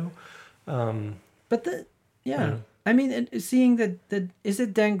video. I mean, seeing that is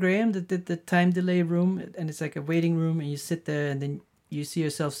it Dan Graham that did the time delay room, and it's like a waiting room, and you sit there, and then you see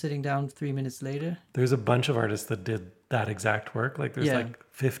yourself sitting down 3 minutes later. There's a bunch of artists that did that exact work. Like there's like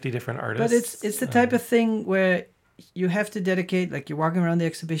 50 different artists. But it's the type of thing where you have to dedicate, like you're walking around the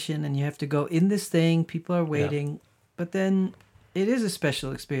exhibition and you have to go in this thing, people are waiting, but then it is a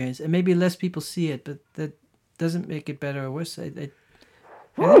special experience and maybe less people see it, but that doesn't make it better or worse. I think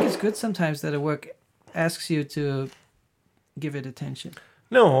it's good sometimes that a work asks you to give it attention.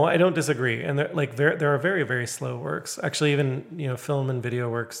 No, I don't disagree. And there are very, very slow works. Actually, even, film and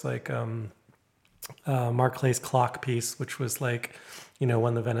video works like Mark Clay's Clock piece, which was like,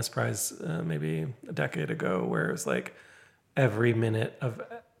 won the Venice Prize maybe a decade ago, where it was like every minute of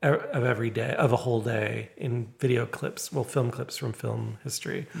every day of a whole day in video clips, film clips from film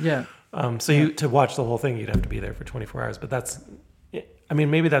history. Yeah. To watch the whole thing, you'd have to be there for 24 hours. But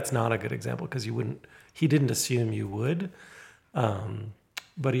maybe that's not a good example because he didn't assume you would,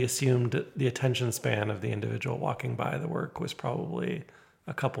 but he assumed the attention span of the individual walking by the work was probably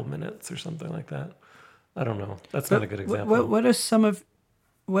a couple minutes or something like that. I don't know. That's not a good example.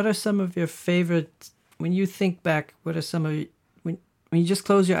 What are some of your favorite, when you think back, what are some of, when you just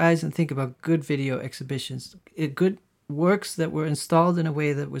close your eyes and think about good video exhibitions, good works that were installed in a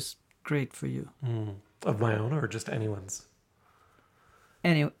way that was great for you? Of my own or just anyone's?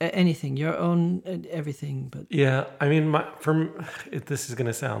 Anything, your own, everything. But yeah, I mean, this is going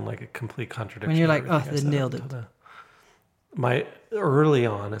to sound like a complete contradiction. When you're like, they nailed it. my early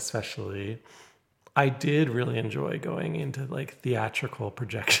on, especially, I did really enjoy going into like theatrical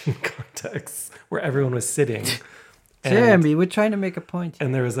projection contexts where everyone was sitting, and Jeremy, we're trying to make a point here.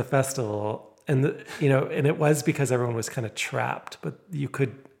 and there was a festival, and and it was because everyone was kind of trapped. But you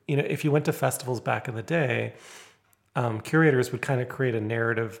could, if you went to festivals back in the day, curators would kind of create a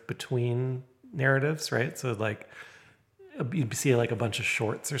narrative between narratives, right? So like you'd see like a bunch of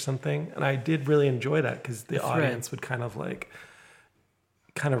shorts or something, and I did really enjoy that because the audience would kind of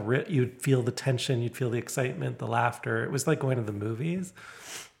you'd feel the tension, you'd feel the excitement, the laughter. It was like going to the movies.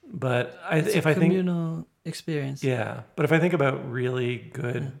 But if I think communal experience. Yeah, but if I think about really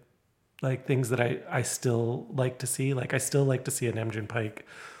good like things that I still like to see, like I still like to see an Imogen Pike,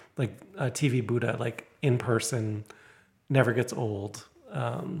 like a TV Buddha, like in person, never gets old.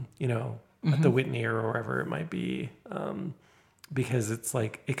 At the Whitney or wherever it might be, because it's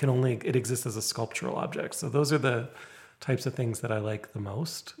like it exists as a sculptural object. So those are the types of things that I like the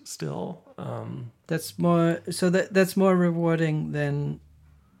most still. That's more rewarding than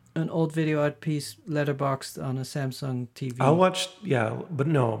an old video art piece letterboxed on a Samsung TV. I'll watch,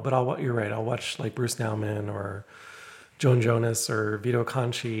 you're right. I'll watch like Bruce Nauman or Joan Jonas or Vito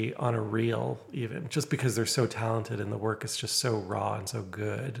Conchi on a reel, even just because they're so talented and the work is just so raw and so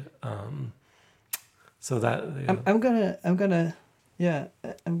good. So that I'm gonna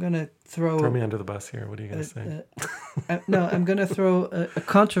throw me under the bus here. What are you gonna say? I'm gonna throw a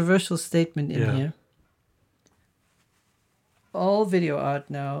controversial statement in here. All video art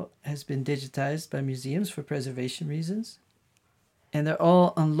now has been digitized by museums for preservation reasons, and they're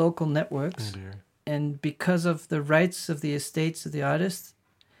all on local networks. Oh dear. And because of the rights of the estates of the artists,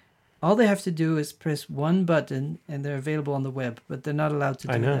 all they have to do is press one button, and they're available on the web. But they're not allowed to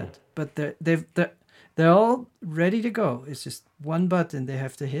do that. But they're all ready to go. It's just one button they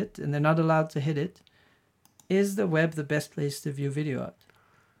have to hit, and they're not allowed to hit it. Is the web the best place to view video art?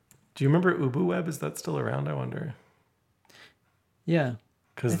 Do you remember UbuWeb? Is that still around? I wonder. Yeah.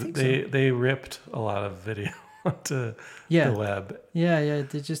 Because they ripped a lot of video onto the web. Yeah,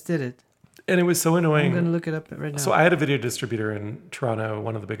 they just did it. And it was so annoying. I'm going to look it up right now. So I had a video distributor in Toronto,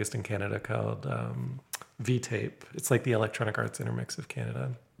 one of the biggest in Canada, called V-Tape. It's like the Electronic Arts Intermix of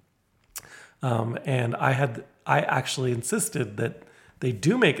Canada. And I actually insisted that they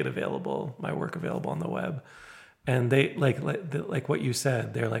do make it available, my work available on the web. And they like what you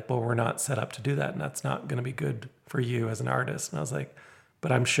said, they're like, well, we're not set up to do that, and that's not going to be good for you as an artist. And I was like,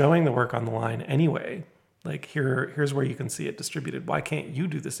 but I'm showing the work on the line anyway. Like here's where you can see it distributed. Why can't you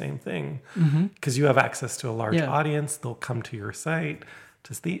do the same thing? Because you have access to a large audience. They'll come to your site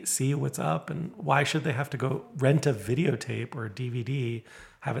to see what's up. And why should they have to go rent a videotape or a DVD,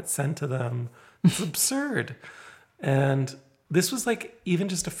 have it sent to them? It's absurd. And this was like even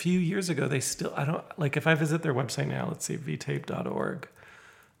just a few years ago. They still, I don't like, if I visit their website now, let's see, vtape.org.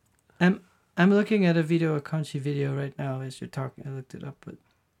 I'm looking at a Vito Conchi video right now as you're talking. I looked it up, but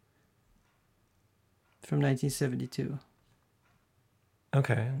from 1972.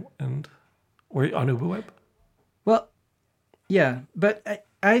 Okay, and were you on UbuWeb? Well, yeah, but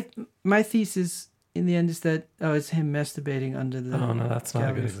my thesis in the end is that it's him masturbating under the. Oh no, that's not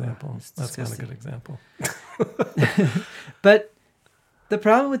a good example. That's not a good example. But the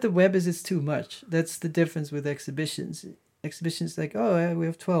problem with the web is it's too much. That's the difference with exhibitions. Exhibitions like, we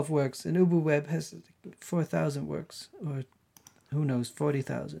have 12 works, and UbuWeb has 4,000 works, or who knows,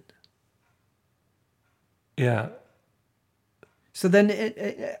 40,000. Yeah. So then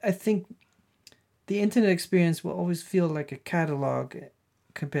I think the internet experience will always feel like a catalog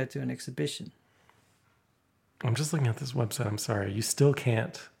compared to an exhibition. I'm just looking at this website. I'm sorry. You still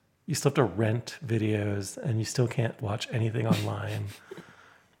have to rent videos, and you still can't watch anything online.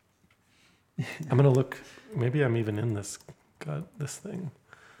 I'm going to look. Maybe I'm even in this thing.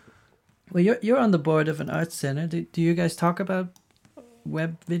 Well, you're on the board of an arts center. Do you guys talk about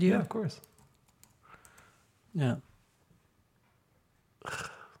web video? Yeah, of course. Yeah.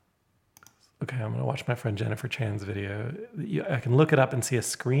 Okay, I'm going to watch my friend Jennifer Chan's video. I can look it up and see a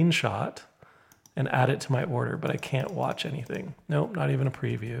screenshot and add it to my order, but I can't watch anything. Nope, not even a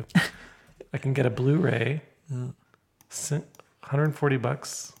preview. I can get a Blu-ray.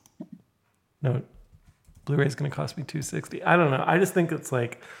 $140. No, Blu-ray is going to cost me $260. I don't know. I just think it's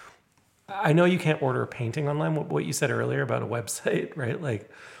like, I know you can't order a painting online. What you said earlier about a website, right? Like,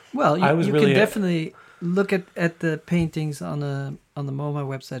 well, you can definitely look at the paintings on the MoMA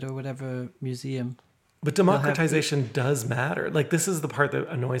website or whatever museum. But democratization does matter. Like, this is the part that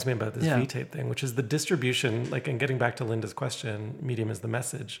annoys me about this V-Tape thing, which is the distribution. Like, and getting back to Linda's question, medium is the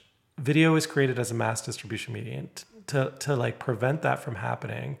message. Video is created as a mass distribution medium to like prevent that from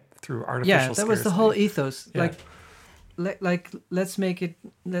happening through artificial scarcity. That was the whole ethos. Yeah. let's make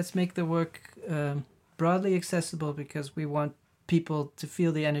the work broadly accessible because we want people to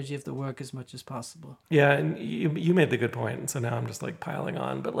feel the energy of the work as much as possible. Yeah, and you made the good point, and so now I'm just like piling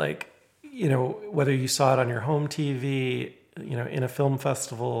on. But like, whether you saw it on your home TV, in a film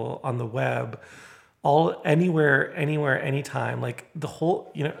festival, on the web, anywhere, anytime, like the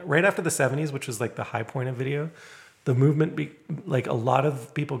whole, right after the 70s, which was like the high point of video, the movement, like a lot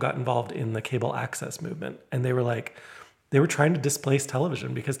of people got involved in the cable access movement, and they were trying to displace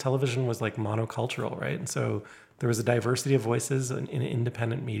television because television was like monocultural, right? And so there was a diversity of voices in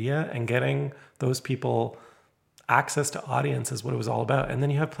independent media, and getting those people access to audience is what it was all about. And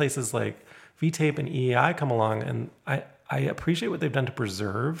then you have places like VTape and EEI come along, and I appreciate what they've done to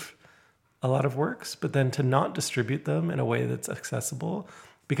preserve a lot of works, but then to not distribute them in a way that's accessible,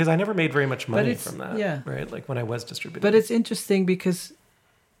 because I never made very much money from that, right? Like when I was distributing. But it's interesting because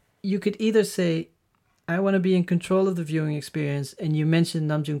you could either say, I want to be in control of the viewing experience, and you mentioned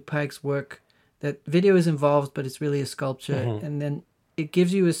Nam June Paik's work, that video is involved, but it's really a sculpture, and then it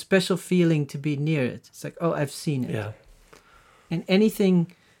gives you a special feeling to be near it. It's like, oh, I've seen it. Yeah. And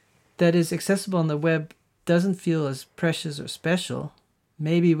anything that is accessible on the web doesn't feel as precious or special.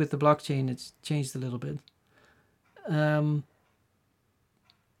 Maybe with the blockchain, it's changed a little bit.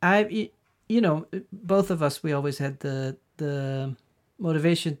 Both of us, we always had the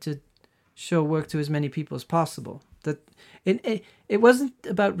motivation to show work to as many people as possible. That it wasn't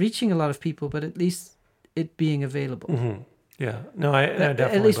about reaching a lot of people, but at least it being available. Mm-hmm. Yeah. No, I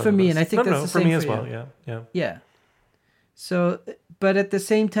definitely. At least for me, and I think that's the same for me as well. Yeah. Yeah. So, but at the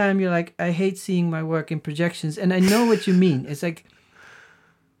same time, you're like, I hate seeing my work in projections, and I know what you mean. It's like,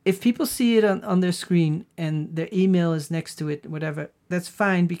 if people see it on their screen and their email is next to it, whatever, that's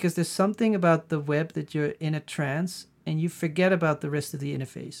fine, because there's something about the web that you're in a trance and you forget about the rest of the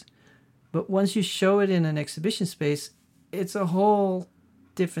interface. But once you show it in an exhibition space, it's a whole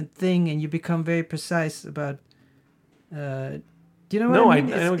different thing, and you become very precise about. Do you know what I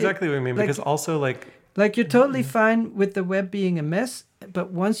mean? I know exactly what you mean, because also like you're totally fine with the web being a mess,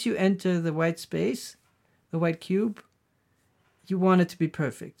 but once you enter the white space, the white cube, you want it to be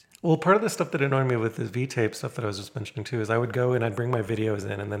perfect. Well, part of the stuff that annoyed me with the V-tape stuff that I was just mentioning too is I would go and I'd bring my videos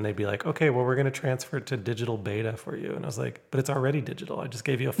in, and then they'd be like, okay, well, we're going to transfer it to digital beta for you. And I was like, but it's already digital. I just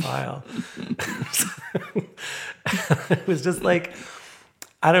gave you a file. It was just like,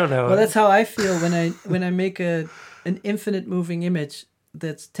 I don't know. Well, that's how I feel when I make an infinite moving image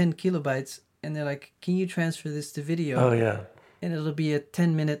that's 10 kilobytes, and they're like, can you transfer this to video? Oh, yeah. And it'll be a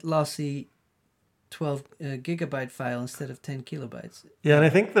 10-minute lossy 12 gigabyte file instead of 10 kilobytes. Yeah, and I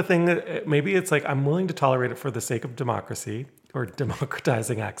think the thing that maybe it's like I'm willing to tolerate it for the sake of democracy or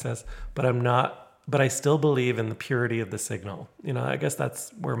democratizing access, but I'm not. But I still believe in the purity of the signal. I guess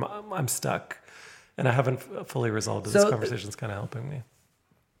that's where I'm stuck, and I haven't fully resolved it. This conversation's kind of helping me.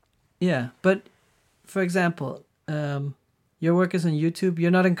 Yeah, but for example, your work is on YouTube.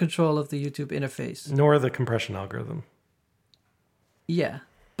 You're not in control of the YouTube interface, nor the compression algorithm. Yeah,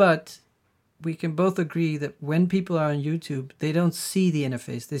 but we can both agree that when people are on YouTube, they don't see the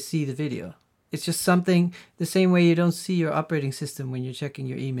interface, they see the video. It's just something, the same way you don't see your operating system when you're checking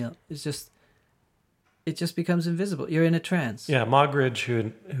your email. It just becomes invisible. You're in a trance. Yeah, Mogridge,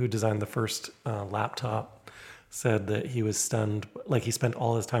 who designed the first laptop, said that he was stunned, like he spent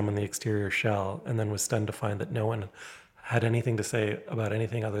all his time on the exterior shell and then was stunned to find that no one had anything to say about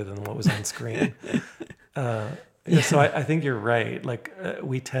anything other than what was on screen. Yeah. So I think you're right. Like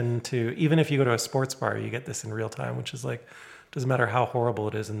we tend to, even if you go to a sports bar, you get this in real time, which is like, doesn't matter how horrible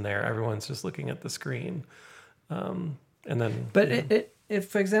it is in there. Everyone's just looking at the screen. And then. But if,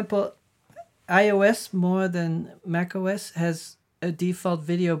 for example, iOS more than macOS has a default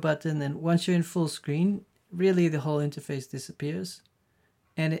video button, and once you're in full screen, really the whole interface disappears.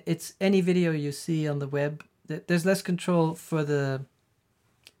 And it's any video you see on the web, there's less control for the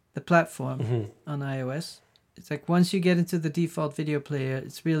platform on iOS. It's like once you get into the default video player,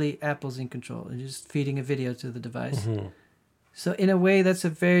 it's really Apple's in control. You're just feeding a video to the device. So in a way, that's a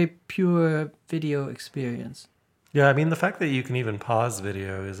very pure video experience. Yeah, I mean, the fact that you can even pause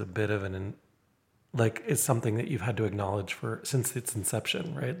video is a bit of it's something that you've had to acknowledge since its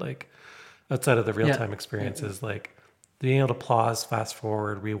inception, right? Like outside of the real-time experiences, like being able to pause, fast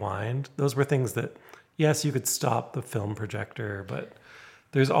forward, rewind, those were things that, yes, you could stop the film projector, but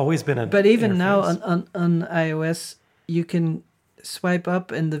there's always been But even now on iOS, you can swipe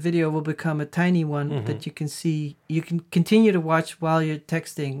up and the video will become a tiny one that you can see. You can continue to watch while you're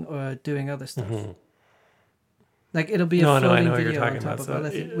texting or doing other stuff. Like it'll be a floating video on top of other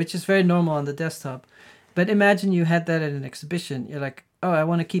things, which is very normal on the desktop. But imagine you had that at an exhibition. You're like, oh, I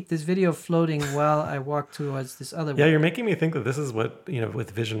want to keep this video floating while I walk towards this other Yeah, one. you're making me think that this is what,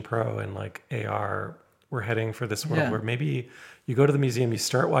 with Vision Pro and like AR, we're heading for this world where maybe you go to the museum, you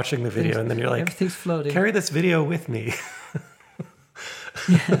start watching the video, and then you're like, everything's floating. Carry this video with me.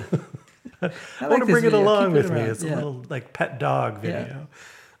 Yeah. I want to bring it along with me. It's a little like pet dog video.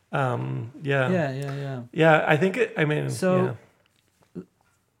 Yeah. Yeah, I think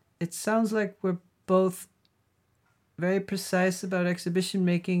it sounds like we're both very precise about exhibition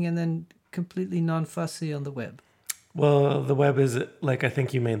making and then completely non-fussy on the web. Well, the web is like, I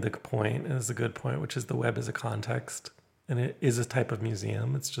think you made the point, and it's a good point, which is the web is a context and it is a type of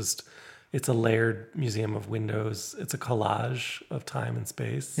museum. It's a layered museum of windows. It's a collage of time and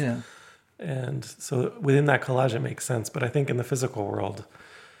space. Yeah. And so within that collage, it makes sense. But I think in the physical world,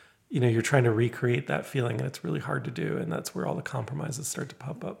 you're trying to recreate that feeling and it's really hard to do. And that's where all the compromises start to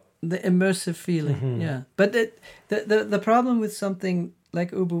pop up. The immersive feeling, yeah. But the problem with something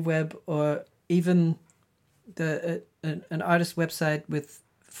like UberWeb or even an artist website with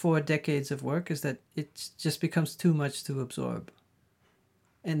 4 decades of work is that it just becomes too much to absorb.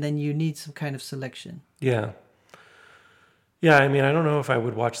 And then you need some kind of selection. Yeah. Yeah, I mean, I don't know if I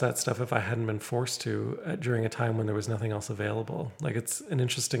would watch that stuff if I hadn't been forced to during a time when there was nothing else available. Like, it's an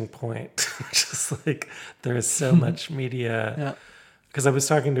interesting point. Just like there is so much media. Yeah. Because I was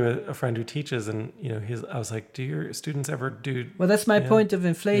talking to a friend who teaches, and I was like, "Do your students ever do?" Well, that's my point of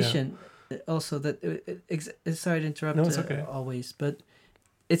inflation. Yeah. Also, that sorry to interrupt. No, it's okay. Always, but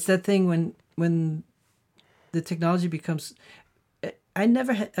it's that thing when the technology becomes.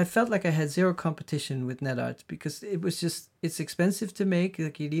 I felt like I had zero competition with NetArt because it's expensive to make.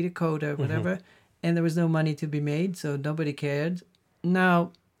 Like you need a code or whatever, and there was no money to be made, so nobody cared.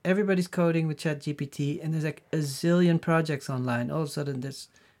 Now everybody's coding with ChatGPT, and there's like a zillion projects online. All of a sudden, there's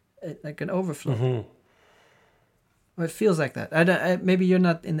like an overflow. Well, it feels like that. Maybe you're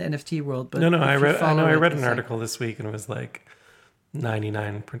not in the NFT world, but no. I read an article this week, and it was like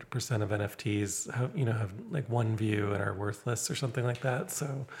 99% of NFTs have like one view and are worthless or something like that.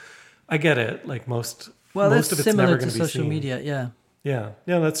 So I get it. Like most of it's never going to be social seen. Media. Yeah,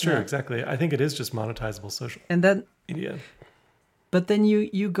 that's true. Yeah. Exactly. I think it is just monetizable social media. But then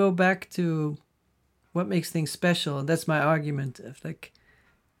you go back to what makes things special, and that's my argument. Of like,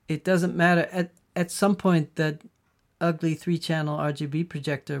 it doesn't matter. At some point, that ugly 3-channel RGB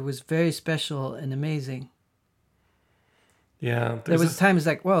projector was very special and amazing. Yeah, there was times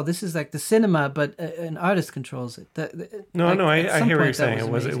like, well, this is like the cinema, but an artist controls it. I hear what you're saying.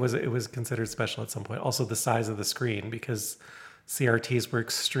 It was considered special at some point. Also, the size of the screen, because CRTs were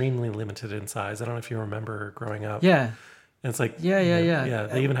extremely limited in size. I don't know if you remember growing up. Yeah. And it's like, yeah.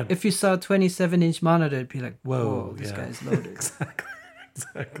 They even had. If you saw a 27-inch monitor, it'd be like, whoa, this guy's loaded.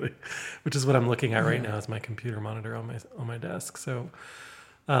 Exactly. Which is what I'm looking at right now as my computer monitor on my desk. So,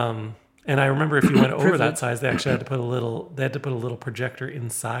 and I remember if you went over that size, they actually had to put a little projector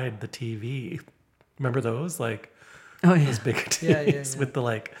inside the TV. Remember those? Like, those bigger TVs with the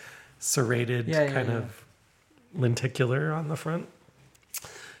like serrated kind of lenticular on the front.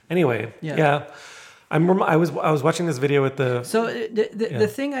 Anyway, I was watching this video with the. So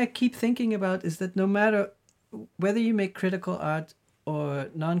the thing I keep thinking about is that no matter whether you make critical art or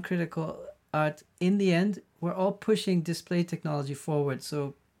non-critical art, in the end, we're all pushing display technology forward.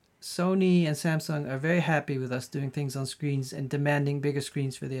 So Sony and Samsung are very happy with us doing things on screens and demanding bigger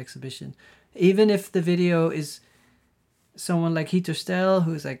screens for the exhibition. Even if the video is someone like Heather Stell,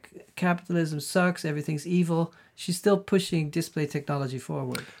 who's like, capitalism sucks, everything's evil, she's still pushing display technology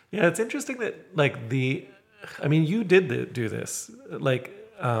forward. Yeah, it's interesting that you did do this. Like,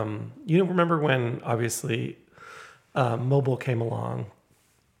 you remember when obviously mobile came along,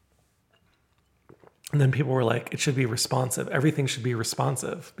 and then people were like, it should be responsive. Everything should be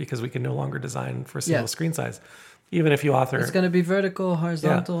responsive because we can no longer design for single screen size. Even if you author... It's going to be vertical,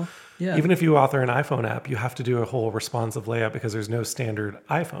 horizontal. Yeah. Even if you author an iPhone app, you have to do a whole responsive layout because there's no standard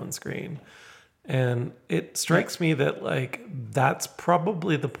iPhone screen. And it strikes me that like that's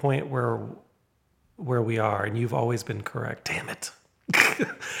probably the point where we are, and you've always been correct. Damn it.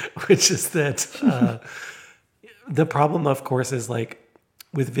 Which is that the problem, of course, is like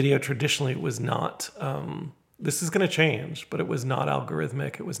with video traditionally it was not this is going to change, but it was not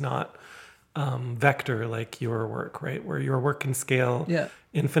algorithmic. It was not vector like your work, right? Where your work can scale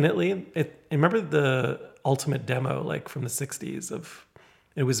infinitely. I remember the ultimate demo like from the 60s of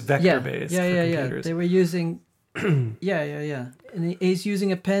it was vector based for computers. They were using And he's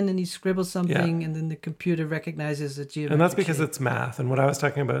using a pen and he scribbles something and then the computer recognizes a geometric And that's because shape. it's math. And what I was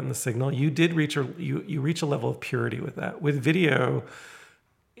talking about in the signal, you did reach you reach a level of purity with that. With video,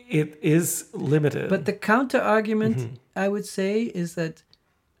 it is limited. But the counter argument, I would say, is that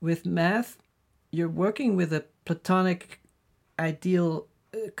with math, you're working with a platonic ideal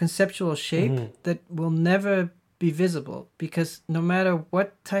conceptual shape that will never be visible, because no matter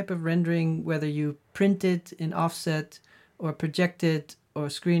what type of rendering, whether you print it in offset or project it or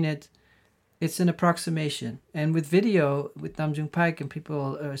screen it, it's an approximation. And with video, with Namjoon Paik and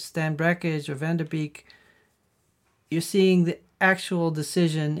people, Stan Brakhage or Van der Beek, you're seeing the actual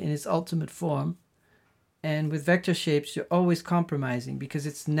decision in its ultimate form. And with vector shapes, you're always compromising because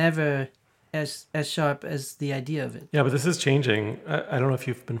it's never as sharp as the idea of it. Yeah, but this is changing. I don't know if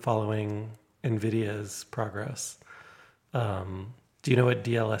you've been following NVIDIA's progress. Do you know what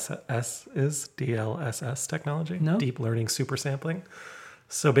DLSS is? DLSS technology? No. Deep Learning Super Sampling.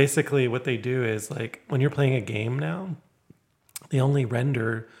 So basically what they do is, like, when you're playing a game now, they only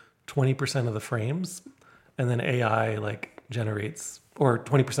render 20% of the frames, and then AI like generates, or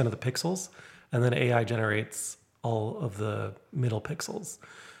 20% of the pixels, and then AI generates all of the middle pixels.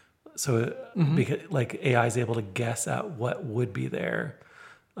 So because, like, AI is able to guess at what would be there.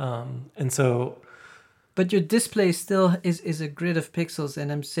 And so... But your display still is a grid of pixels, and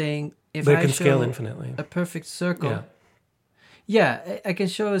I'm saying if But it I can show scale infinitely. a perfect circle... Yeah. Yeah, I can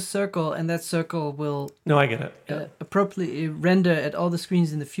show a circle, and that circle will No, I get it. Yeah. appropriately render at all the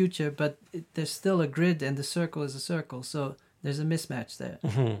screens in the future, but there's still a grid, and the circle is a circle, so there's a mismatch there.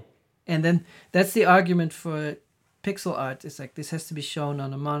 And then that's the argument for pixel art. It's like this has to be shown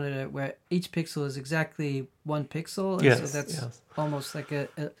on a monitor where each pixel is exactly one pixel, and so that's almost like a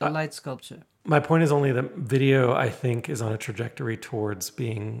light sculpture. My point is only that video, I think, is on a trajectory towards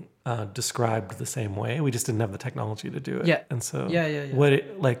being described the same way. We just didn't have the technology to do it. Yeah. And so what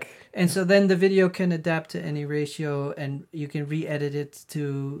it like... And so then the video can adapt to any ratio, and you can re-edit it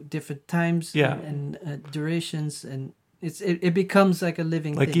to different times and durations, and it becomes like a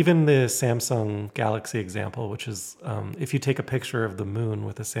living thing. Like even the Samsung Galaxy example, which is if you take a picture of the moon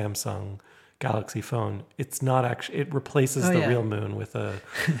with a Samsung Galaxy phone, it's not actually, it replaces the real moon with a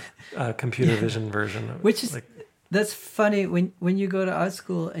computer vision version of, which is like, that's funny when you go to art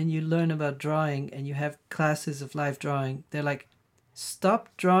school and you learn about drawing and you have classes of live drawing. They're like, stop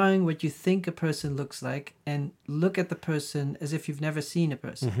drawing what you think a person looks like and look at the person as if you've never seen a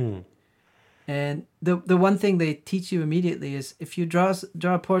person. And the one thing they teach you immediately is if you draw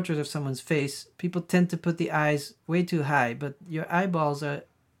a portrait of someone's face, people tend to put the eyes way too high, but your eyeballs are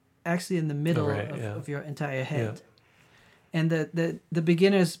actually in the middle of your entire head. And the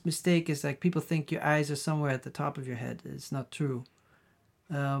beginner's mistake is like people think your eyes are somewhere at the top of your head. It's not true.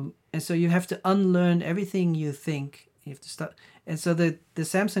 And so you have to unlearn everything you think. You have to start. And so the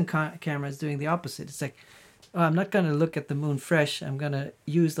Samsung camera is doing the opposite. It's like, oh, I'm not going to look at the moon fresh. I'm going to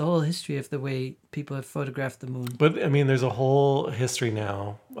use the whole history of the way people have photographed the moon. But I mean, there's a whole history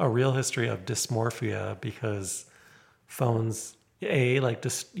now, a real history of dysmorphia, because phones... like,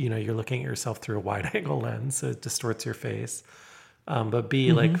 just, you know, you're looking at yourself through a wide angle lens, so it distorts your face. But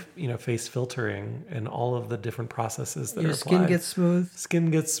B, like, you know, face filtering and all of the different processes that your are applied. Skin gets smooth.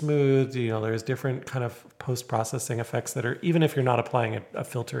 Skin gets smooth. You know, there's different kind of post-processing effects that are, even if you're not applying a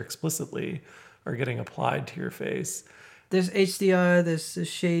filter explicitly, are getting applied to your face. There's HDR, there's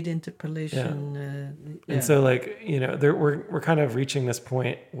shade interpolation. And so, like, you know, we're kind of reaching this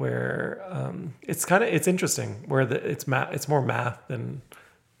point where it's interesting, where it's more math than,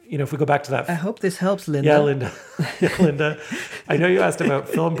 you know, if we go back to that. I hope this helps, Linda. Yeah, Linda. Linda. I know you asked about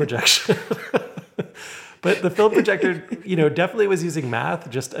film projection, but the film projector, you know, definitely was using math,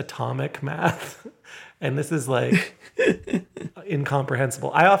 just atomic math. And this is like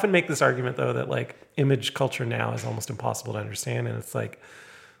incomprehensible. I often make this argument, though, that like image culture now is almost impossible to understand. And it's like,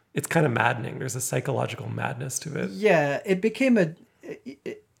 it's kind of maddening. There's a psychological madness to it. Yeah, it became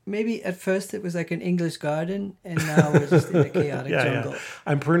maybe at first it was like an English garden, and now we're just in a chaotic jungle. Yeah.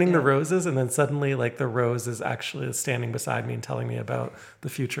 I'm pruning the roses, and then suddenly like the rose is actually standing beside me and telling me about the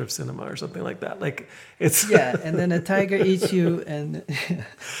future of cinema or something like that. Like it's... Yeah, and then a tiger eats you, and...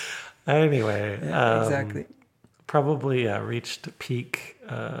 Anyway, exactly. Probably reached peak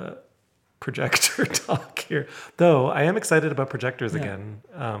projector talk here. Though I am excited about projectors again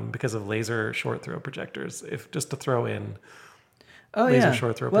because of laser short throw projectors. If just to throw in laser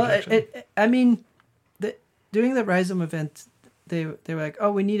short throw projection. I mean, during the Rhizome event, they were like,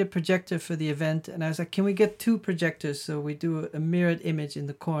 "Oh, we need a projector for the event," and I was like, "Can we get 2 projectors so we do a mirrored image in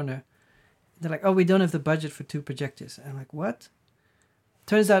the corner?" They're like, "Oh, we don't have the budget for 2 projectors." I'm like, "What?"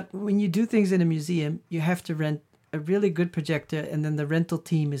 Turns out when you do things in a museum, you have to rent a really good projector, and then the rental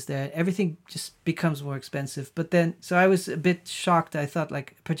team is there. Everything just becomes more expensive. But then, so I was a bit shocked. I thought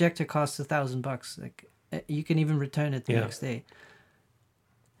like a projector costs $1,000. Like you can even return it the next day.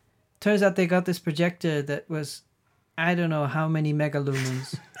 turns out they got this projector that was, I don't know how many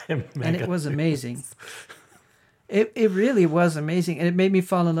megalumens, and it was amazing. It really was amazing, and it made me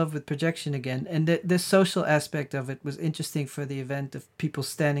fall in love with projection again. And the social aspect of it was interesting for the event of people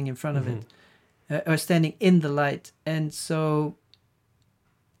standing in front of it, or standing in the light. And so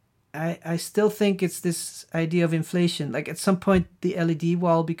I still think it's this idea of inflation. Like at some point, the LED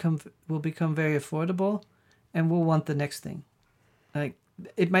wall will become very affordable, and we'll want the next thing. Like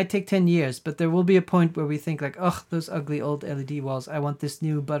it might take 10 years, but there will be a point where we think like, oh, those ugly old LED walls. I want this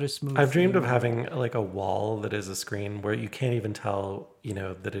new butter smooth. I've dreamed of having like a wall that is a screen where you can't even tell,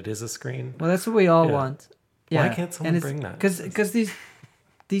 that it is a screen. Well, that's what we all want. Yeah. Why can't someone bring that? Because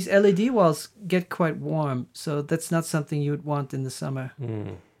these LED walls get quite warm, so that's not something you would want in the summer.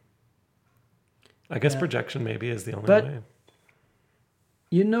 I guess projection maybe is the only way.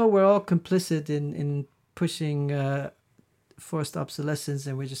 We're all complicit in pushing forced obsolescence,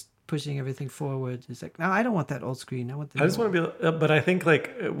 and we're just pushing everything forward. It's like, no, I don't want that old screen. I want the. I just want to be, but I think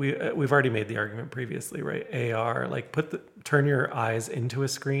like we've already made the argument previously, right? AR, like turn your eyes into a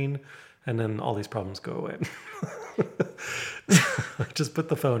screen, and then all these problems go away. Just put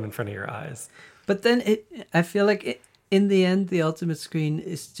the phone in front of your eyes. But then I feel like in the end, the ultimate screen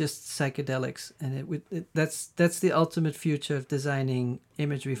is just psychedelics, and that's the ultimate future of designing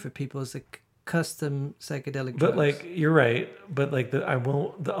imagery for people, is like custom psychedelic drugs. But like you're right, but like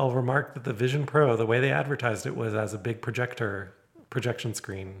I'll remark that the Vision Pro, the way they advertised it was as a big projection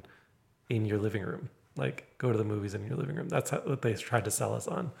screen in your living room. Like go to the movies in your living room. That's what they tried to sell us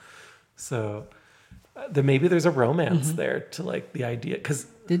on. So then maybe there's a romance there to like the idea. Because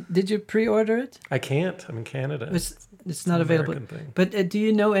did you pre-order it? I can't. I'm in Canada. It's not available. Thing. But do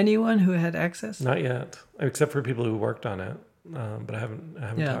you know anyone who had access? Not yet, except for people who worked on it. But I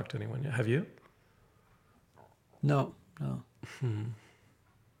haven't talked to anyone yet. Have you? No. No.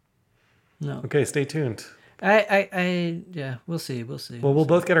 Okay, stay tuned. We'll see. Well, we'll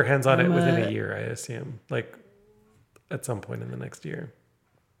both get our hands on it within a year, I assume. Like at some point in the next year.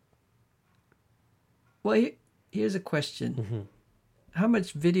 Well, here's a question. How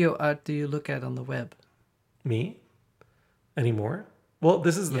much video art do you look at on the web? Me? Anymore? Well,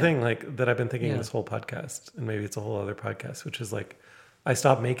 this is the thing like that I've been thinking this whole podcast, and maybe it's a whole other podcast, which is like I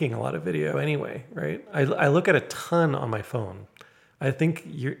stopped making a lot of video anyway, right? I look at a ton on my phone. I think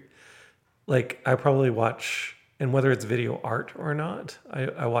I probably watch, and whether it's video art or not,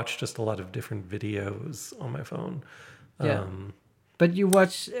 I watch just a lot of different videos on my phone. Yeah. But you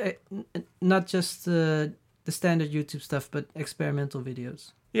watch not just the standard YouTube stuff, but experimental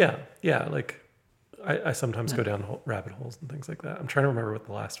videos. Yeah. Like I sometimes go down rabbit holes and things like that. I'm trying to remember what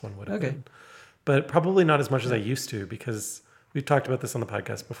the last one would have been. But probably not as much as I used to, because we've talked about this on the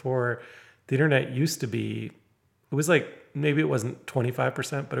podcast before. The internet used to be, it was like, maybe it wasn't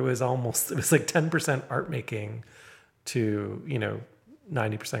 25%, but it was like 10% art making to,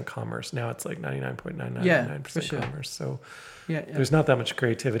 90% commerce. Now it's like 99.999% commerce. So there's not that much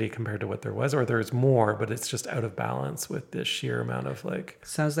creativity compared to what there was, or there's more, but it's just out of balance with this sheer amount of like.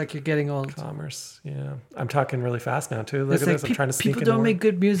 Sounds like you're getting old. Commerce. Yeah. I'm talking really fast now too. Look at this. I'm trying to sneak in people don't more. make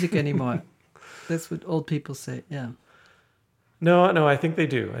good music anymore. That's what old people say. Yeah. No, I think they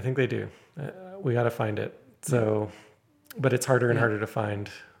do. We got to find it. So, but it's harder and harder to find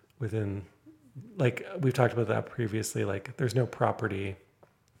within, like we've talked about that previously, like there's no property,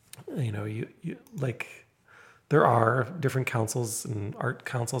 you like there are different councils, and art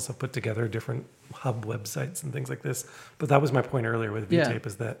councils have put together different hub websites and things like this. But that was my point earlier with VTape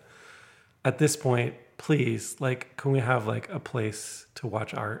is that at this point, please, like, can we have like a place to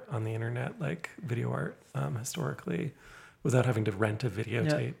watch art on the internet, like video art, historically, without having to rent a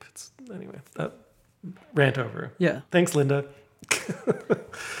videotape? Anyway, that rant over. Yeah. Thanks, Linda.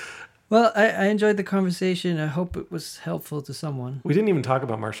 Well, I enjoyed the conversation. I hope it was helpful to someone. We didn't even talk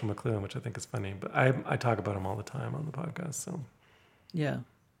about Marshall McLuhan, which I think is funny, but I talk about him all the time on the podcast. So yeah.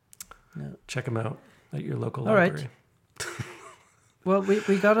 Check him out at your local library. All right. Well,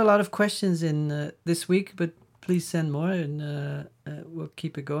 we got a lot of questions in this week, but please send more, and we'll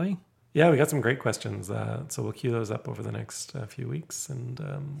keep it going. Yeah, we got some great questions. So we'll queue those up over the next few weeks. And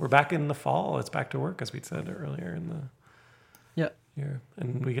we're back in the fall. It's back to work, as we said earlier in the year.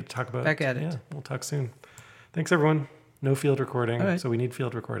 And we get to talk about... Back at it. Yeah, we'll talk soon. Thanks, everyone. No field recording. Right. So we need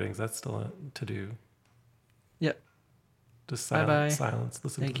field recordings. That's still to do. Yep. Just silence.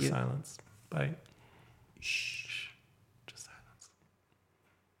 Listen to the silence. Bye. Shh.